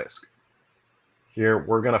high risk. Here,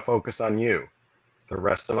 we're going to focus on you. The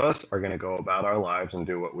rest of us are going to go about our lives and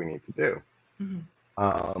do what we need to do.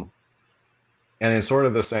 Mm-hmm. And in sort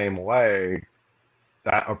of the same way,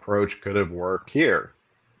 that approach could have worked here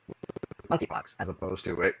with monkeypox, as opposed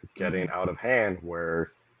to it getting out of hand,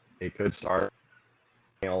 where it could start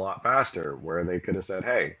a lot faster, where they could have said,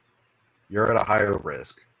 hey, you're at a higher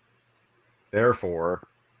risk. Therefore,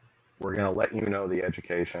 we're going to let you know the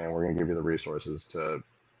education, and we're going to give you the resources to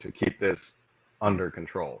keep this under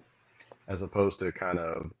control, as opposed to kind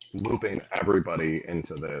of looping everybody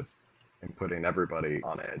into this and putting everybody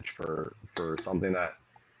on edge for something that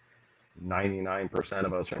 99%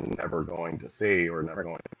 of us are never going to see or never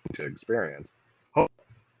going to experience. Hope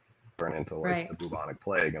turn into like the bubonic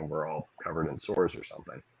plague and we're all covered in sores or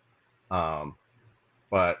something.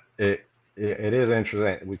 But it is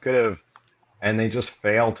interesting. We could have, and they just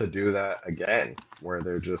fail to do that again, where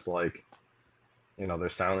they're just like, they're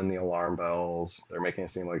sounding the alarm bells. They're making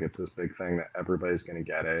it seem like it's this big thing that everybody's going to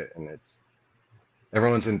get it, and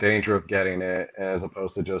everyone's in danger of getting it, as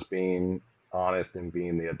opposed to just being honest and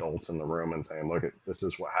being the adults in the room and saying, look, this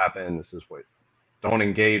is what happened. This is what, don't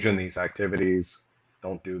engage in these activities.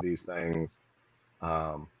 Don't do these things.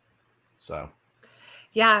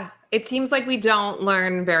 Yeah, it seems like we don't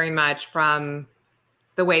learn very much from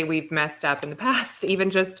the way we've messed up in the past,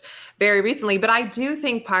 even just very recently. But I do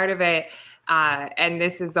think part of it, and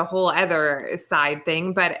this is a whole other side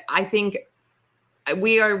thing, but I think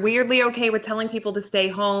we are weirdly okay with telling people to stay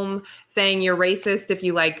home, saying you're racist if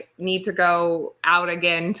you need to go out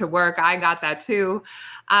again to work. I got that too.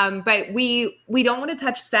 But we don't want to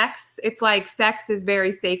touch sex. It's like sex is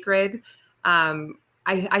very sacred.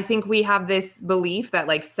 I think we have this belief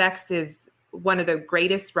that sex is one of the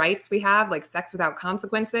greatest rights we have, sex without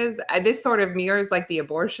consequences. This sort of mirrors the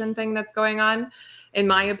abortion thing that's going on, in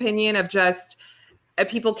my opinion, of just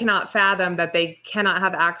people cannot fathom that they cannot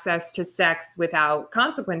have access to sex without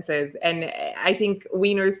consequences. And I think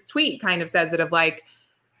Wiener's tweet kind of says it, of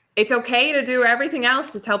it's okay to do everything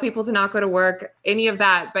else, to tell people to not go to work, any of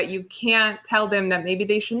that, but you can't tell them that maybe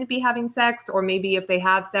they shouldn't be having sex, or maybe if they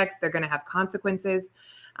have sex, they're going to have consequences.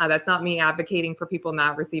 That's not me advocating for people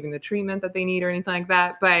not receiving the treatment that they need or anything like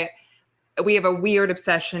that, but we have a weird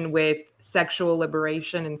obsession with sexual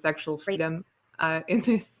liberation and sexual freedom in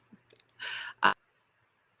this.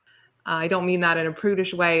 I don't mean that in a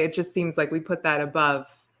prudish way. It just seems like we put that above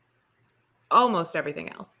almost everything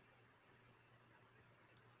else.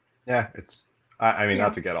 Yeah, I mean,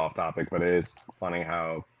 not to get off topic, but it is funny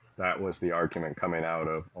how that was the argument coming out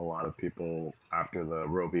of a lot of people after the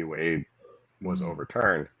Roe v. Wade was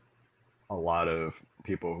overturned. A lot of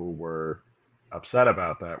people who were upset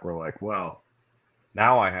about that were like, well,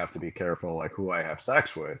 now I have to be careful, like, who I have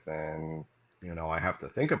sex with, and I have to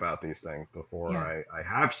think about these things before I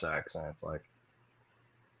have sex. And it's like,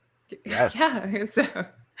 yes,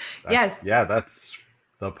 yes, that's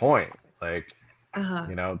the point. Like,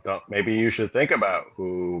 maybe you should think about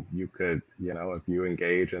who you could, if you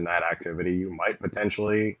engage in that activity, you might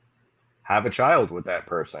potentially have a child with that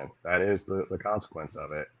person. That is the consequence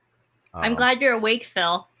of it. I'm glad you're awake,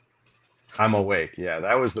 Phil. I'm awake. Yeah,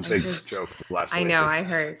 that was the big joke last week. I know, I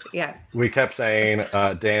heard. Yes. We kept saying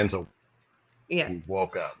Dan's awake. Yes. He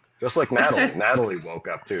woke up. Just like Natalie. Natalie woke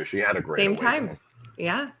up too. She had a great same awakening. Time.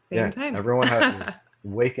 Yeah, same time. Everyone was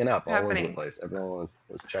waking up all happening. Over the place. Everyone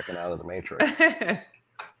was checking out of the Matrix.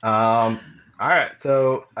 All right.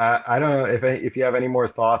 So I don't know if you have any more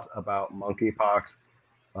thoughts about monkeypox,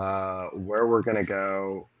 where we're going to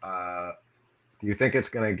go. Do you think it's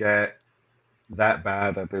going to get that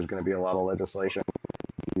bad that there's going to be a lot of legislation?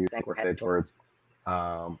 Do you think we're headed towards,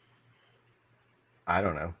 I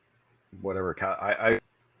don't know, whatever.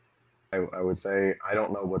 I would say I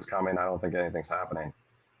don't know what's coming. I don't think anything's happening,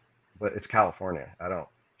 but it's California.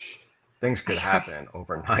 Things could happen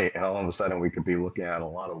overnight, and all of a sudden we could be looking at a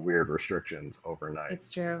lot of weird restrictions overnight.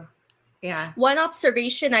 It's true. Yeah. One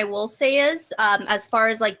observation I will say is, as far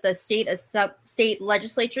as like the state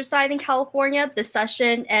legislature side in California, the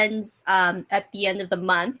session ends at the end of the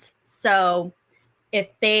month. So if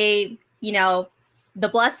they, the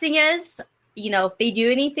blessing is, if they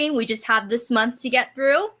do anything, we just have this month to get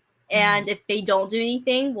through. And if they don't do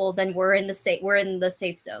anything, well, then we're in the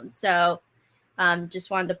safe zone. So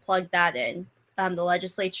just wanted to plug that in. The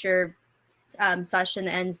legislature session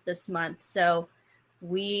ends this month. So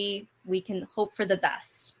we can hope for the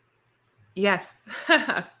best. Yes.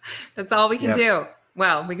 That's all we can do.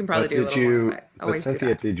 Well, we can probably do a little more. But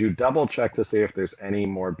Cynthia, did you double check to see if there's any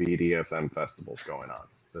more BDSM festivals going on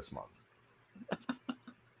this month?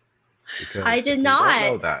 Because I did not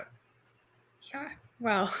know that. Yeah.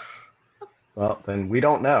 Well, then we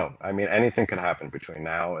don't know. I mean, anything could happen between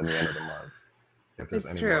now and the end of the month if there's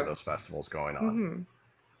any more of those festivals going on.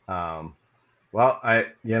 Mm-hmm. Well,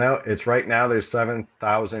 it's right now there's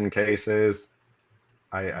 7,000 cases.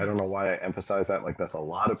 I don't know why I emphasize that. Like, that's a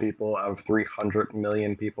lot of people out of 300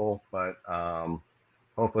 million people, but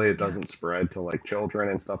hopefully it doesn't spread to like children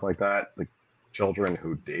and stuff like that. The children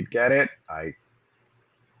who did get it, I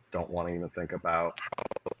don't want to even think about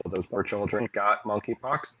how those poor children got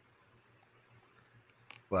monkeypox.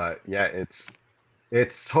 But yeah,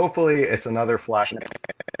 it's hopefully it's another flash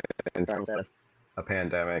in terms of a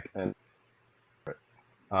pandemic. And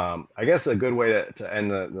I guess a good way to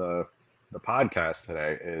end the podcast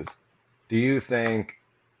today is, do you think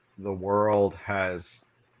the world has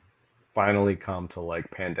finally come to like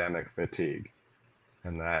pandemic fatigue,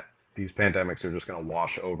 and that these pandemics are just going to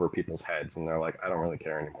wash over people's heads and they're like, I don't really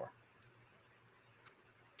care anymore?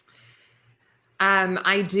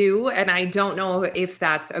 I do, and I don't know if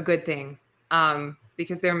that's a good thing,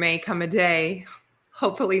 because there may come a day,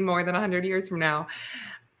 hopefully more than 100 years from now,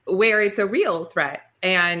 where it's a real threat.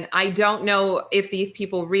 And I don't know if these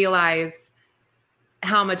people realize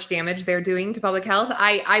how much damage they're doing to public health.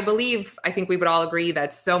 I think we would all agree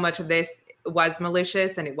that so much of this was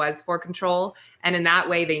malicious and it was for control. And in that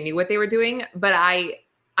way, they knew what they were doing. But I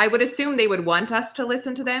would assume they would want us to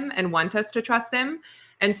listen to them and want us to trust them.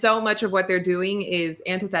 And so much of what they're doing is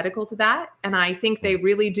antithetical to that. And I think they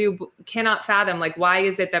really cannot fathom, like, why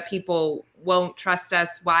is it that people won't trust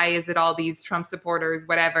us? Why is it all these Trump supporters,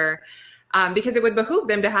 whatever? Because it would behoove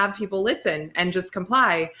them to have people listen and just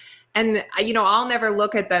comply. And, I'll never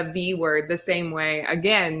look at the V word the same way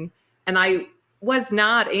again. And I was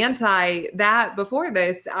not anti that before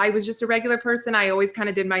this. I was just a regular person. I always kind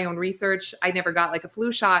of did my own research. I never got like a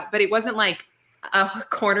flu shot, but it wasn't like a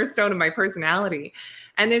cornerstone of my personality.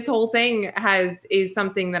 And this whole thing is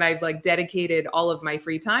something that I've like dedicated all of my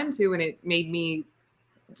free time to. And it made me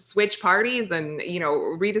switch parties and,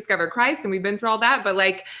 rediscover Christ. And we've been through all that. But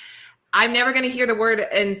like, I'm never going to hear the word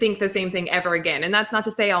and think the same thing ever again. And that's not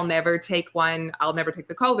to say I'll never take one. I'll never take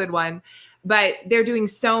the COVID one. But they're doing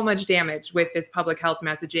so much damage with this public health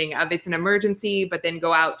messaging of it's an emergency, but then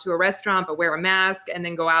go out to a restaurant, but wear a mask, and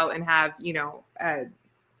then go out and have,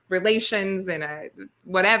 relations and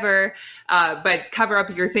whatever, but cover up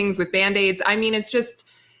your things with Band-Aids. I mean,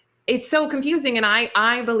 it's so confusing. And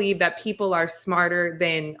I believe that people are smarter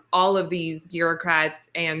than all of these bureaucrats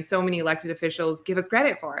and so many elected officials give us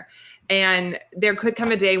credit for. And there could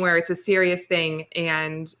come a day where it's a serious thing.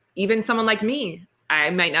 And even someone like me, I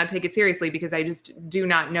might not take it seriously because I just do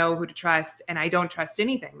not know who to trust. And I don't trust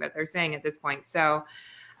anything that they're saying at this point. So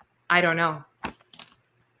I don't know.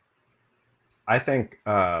 I think,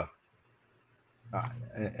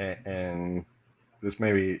 and this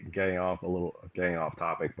may be getting off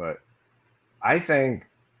topic, but I think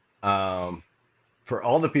for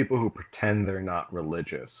all the people who pretend they're not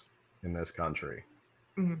religious in this country,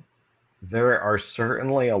 mm-hmm. there are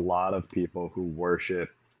certainly a lot of people who worship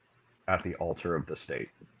at the altar of the state.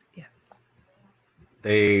 Yes.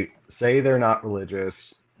 They say they're not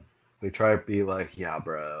religious. They try to be like, yeah,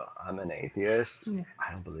 bro, I'm an atheist. Yeah.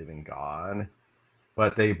 I don't believe in God.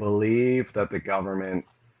 But they believe that the government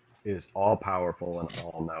is all powerful and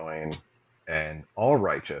all knowing and all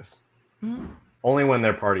righteous. Mm-hmm. Only when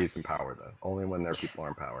their party's in power, though. Only when their people are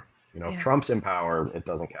in power. If Trump's in power, it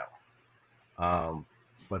doesn't count.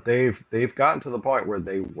 But they've gotten to the point where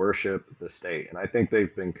they worship the state. And I think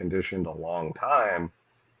they've been conditioned a long time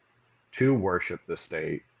to worship the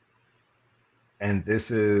state. And this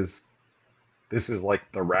is like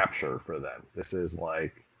the rapture for them. This is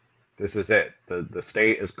it. The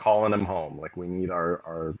state is calling them home. Like, we need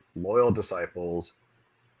our loyal disciples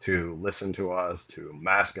to listen to us, to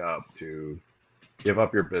mask up, to give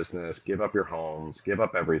up your business, give up your homes, give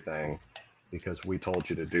up everything because we told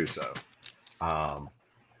you to do so.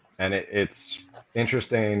 And it's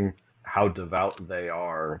interesting how devout they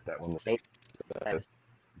are that when the state says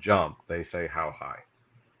jump, they say how high.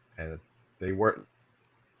 And they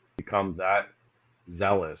become that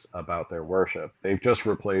zealous about their worship. They've just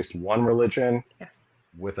replaced one religion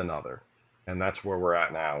with another. And that's where we're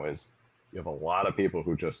at now, is you have a lot of people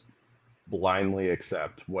who just blindly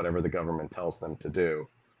accept whatever the government tells them to do,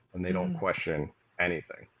 and they don't question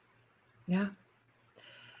anything. Yeah.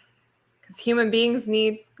 Because human beings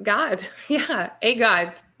need God. Yeah, a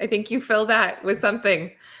God. I think you fill that with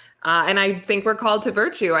something. And I think we're called to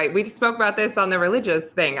virtue. We just spoke about this on the religious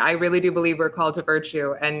thing. I really do believe we're called to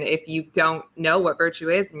virtue. And if you don't know what virtue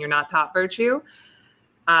is and you're not taught virtue,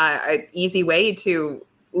 an easy way to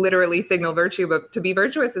literally signal virtue, but to be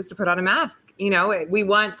virtuous is to put on a mask. We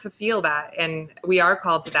want to feel that, and we are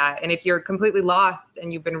called to that. And if you're completely lost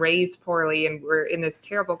and you've been raised poorly and we're in this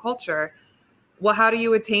terrible culture, well, how do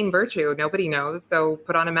you attain virtue? Nobody knows. So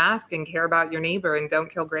put on a mask and care about your neighbor and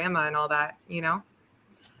don't kill grandma and all that,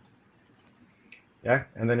 Yeah,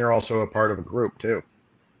 and then you're also a part of a group too.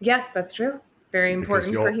 Yes, that's true. Very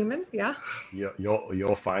important for humans. Yeah.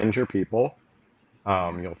 You'll find your people.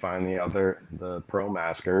 You'll find the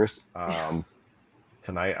pro-maskers.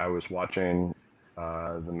 Tonight I was watching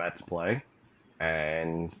the Mets play,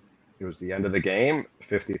 and it was the end of the game.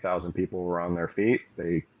 50,000 people were on their feet.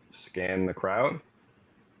 They scanned the crowd,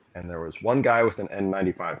 and there was one guy with an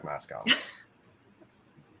N95 mask on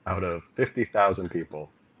out of 50,000 people.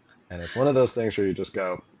 And it's one of those things where you just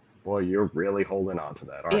go, boy, you're really holding on to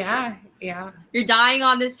that, aren't you? Yeah. You're dying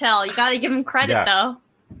on this hill. You got to give him credit, though.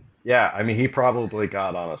 Yeah, I mean, he probably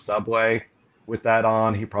got on a subway with that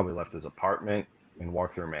on. He probably left his apartment and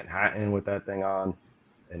walked through Manhattan with that thing on.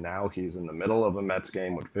 And now he's in the middle of a Mets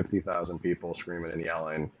game with 50,000 people screaming and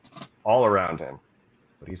yelling all around him.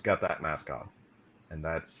 But he's got that mask on. And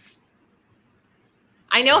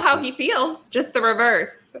I know how he feels, just the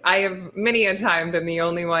reverse. I have many a time been the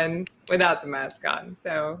only one without the mask on.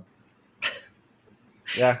 So,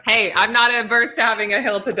 yeah. Hey, I'm not averse to having a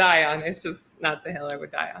hill to die on. It's just not the hill I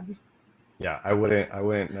would die on. Yeah, I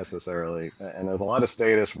wouldn't necessarily. And there's a lot of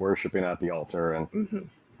statists worshiping at the altar, and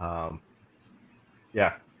and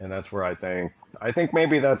that's where I think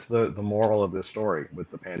maybe that's the moral of this story with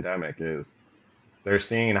the pandemic is they're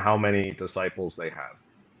seeing how many disciples they have,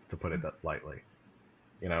 to put it lightly.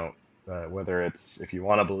 Whether it's, if you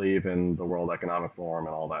want to believe in the World Economic Forum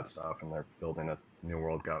and all that stuff, and they're building a new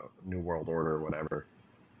world order or whatever.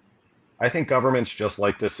 I think governments just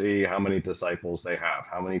like to see how many disciples they have,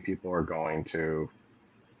 how many people are going to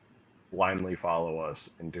blindly follow us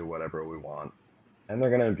and do whatever we want, and they're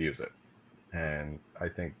going to abuse it. And I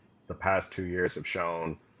think the past 2 years have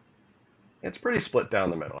shown it's pretty split down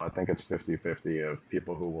the middle. I think it's 50-50 of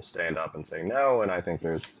people who will stand up and say no, and I think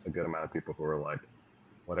there's a good amount of people who are like,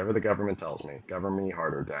 whatever the government tells me. Govern me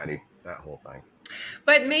harder, daddy. That whole thing.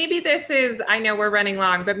 But maybe this is, I know we're running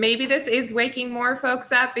long, but maybe this is waking more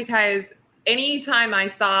folks up, because anytime I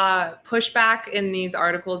saw pushback in these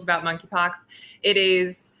articles about monkeypox,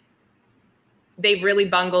 they've really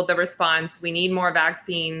bungled the response. We need more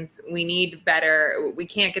vaccines. We need better. We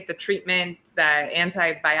can't get the treatment, the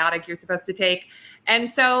antibiotic you're supposed to take. And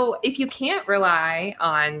so if you can't rely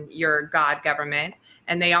on your God government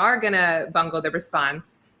and they are going to bungle the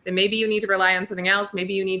response, then maybe you need to rely on something else.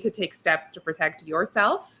 Maybe you need to take steps to protect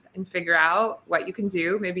yourself and figure out what you can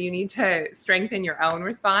do. Maybe you need to strengthen your own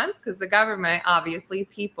response, because the government, obviously,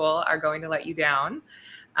 people are going to let you down.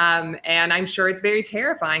 And I'm sure it's very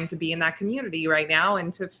terrifying to be in that community right now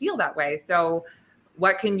and to feel that way. So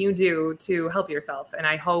what can you do to help yourself? And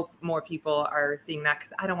I hope more people are seeing that,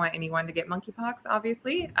 because I don't want anyone to get monkeypox,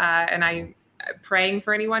 obviously. And I'm praying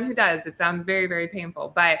for anyone who does. It sounds very, very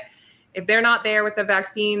painful. But if they're not there with the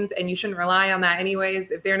vaccines, and you shouldn't rely on that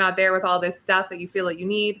anyways, if they're not there with all this stuff that you feel that you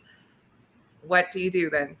need, what do you do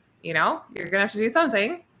then? You know, you're going to have to do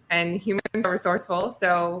something, and humans are resourceful.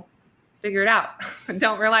 So figure it out.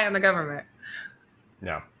 Don't rely on the government.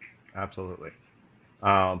 Yeah, absolutely.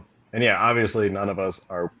 And yeah, obviously none of us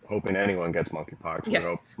are hoping anyone gets monkeypox. Yes. We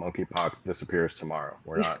hope monkeypox disappears tomorrow.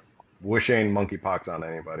 We're not wishing monkeypox on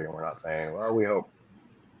anybody, and we're not saying, well, we hope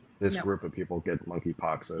this group of people get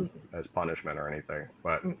monkeypox as punishment or anything.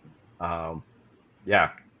 But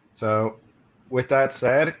yeah, so with that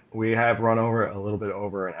said, we have run over a little bit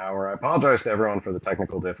over an hour. I apologize to everyone for the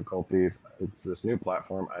technical difficulties. It's this new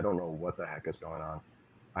platform. I don't know what the heck is going on.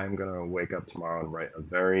 I'm going to wake up tomorrow and write a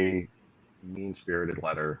very mean-spirited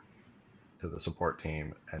letter to the support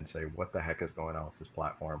team and say, what the heck is going on with this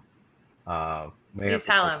platform? Please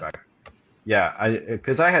tell them. Yeah,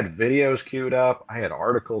 because I had videos queued up. I had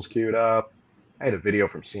articles queued up. I had a video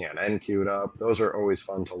from CNN queued up. Those are always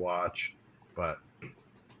fun to watch, but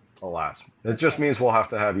alas, it just means we'll have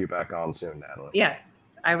to have you back on soon, Natalie. Yes,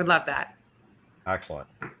 I would love that. Excellent.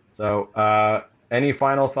 So any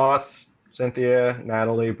final thoughts, Cynthia,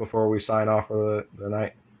 Natalie, before we sign off for the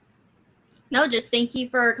night? No, just thank you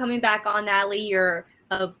for coming back on, Natalie. You're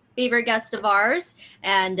a favorite guest of ours,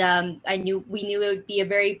 and we knew it would be a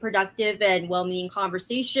very productive and well-meaning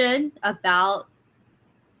conversation about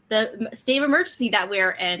the state of emergency that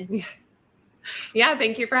we're in. Yeah,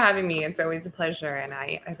 thank you for having me. It's always a pleasure, and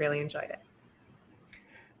I really enjoyed it.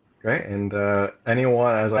 Great. And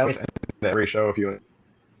anyone, as I always end every show, if you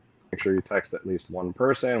make sure you text at least one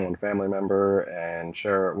person, one family member, and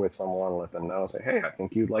share it with someone, let them know, say, hey, I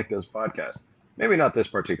think you'd like this podcast. Maybe not this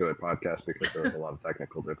particular podcast because there was a lot of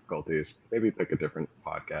technical difficulties. Maybe pick a different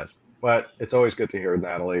podcast. But it's always good to hear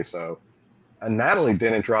Natalie. And Natalie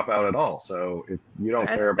didn't drop out at all. So if you don't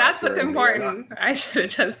care about that's what's important. I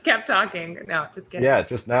should have just kept talking. No, just kidding. Yeah,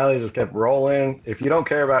 Natalie just kept rolling. If you don't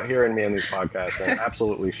care about hearing me in these podcasts, then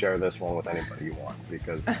absolutely share this one with anybody you want,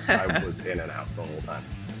 because I was in and out the whole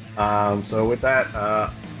time. So with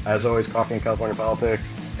that, as always, Coffee and California Politics.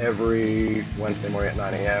 Every Wednesday morning at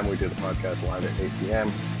 9 a.m. we do the podcast live at 8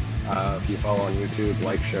 p.m. If you follow on YouTube,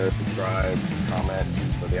 like, share, subscribe, comment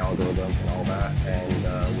for the algorithms and all that. And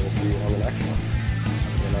we'll see you on the next one.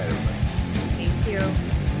 Have a good night, everybody. Thank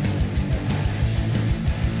you.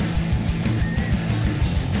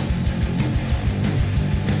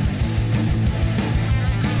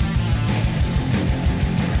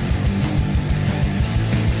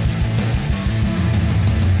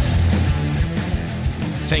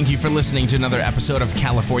 Thank you for listening to another episode of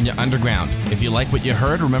California Underground. If you like what you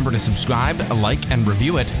heard, remember to subscribe, like, and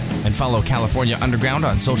review it, and follow California Underground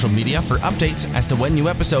on social media for updates as to when new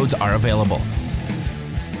episodes are available.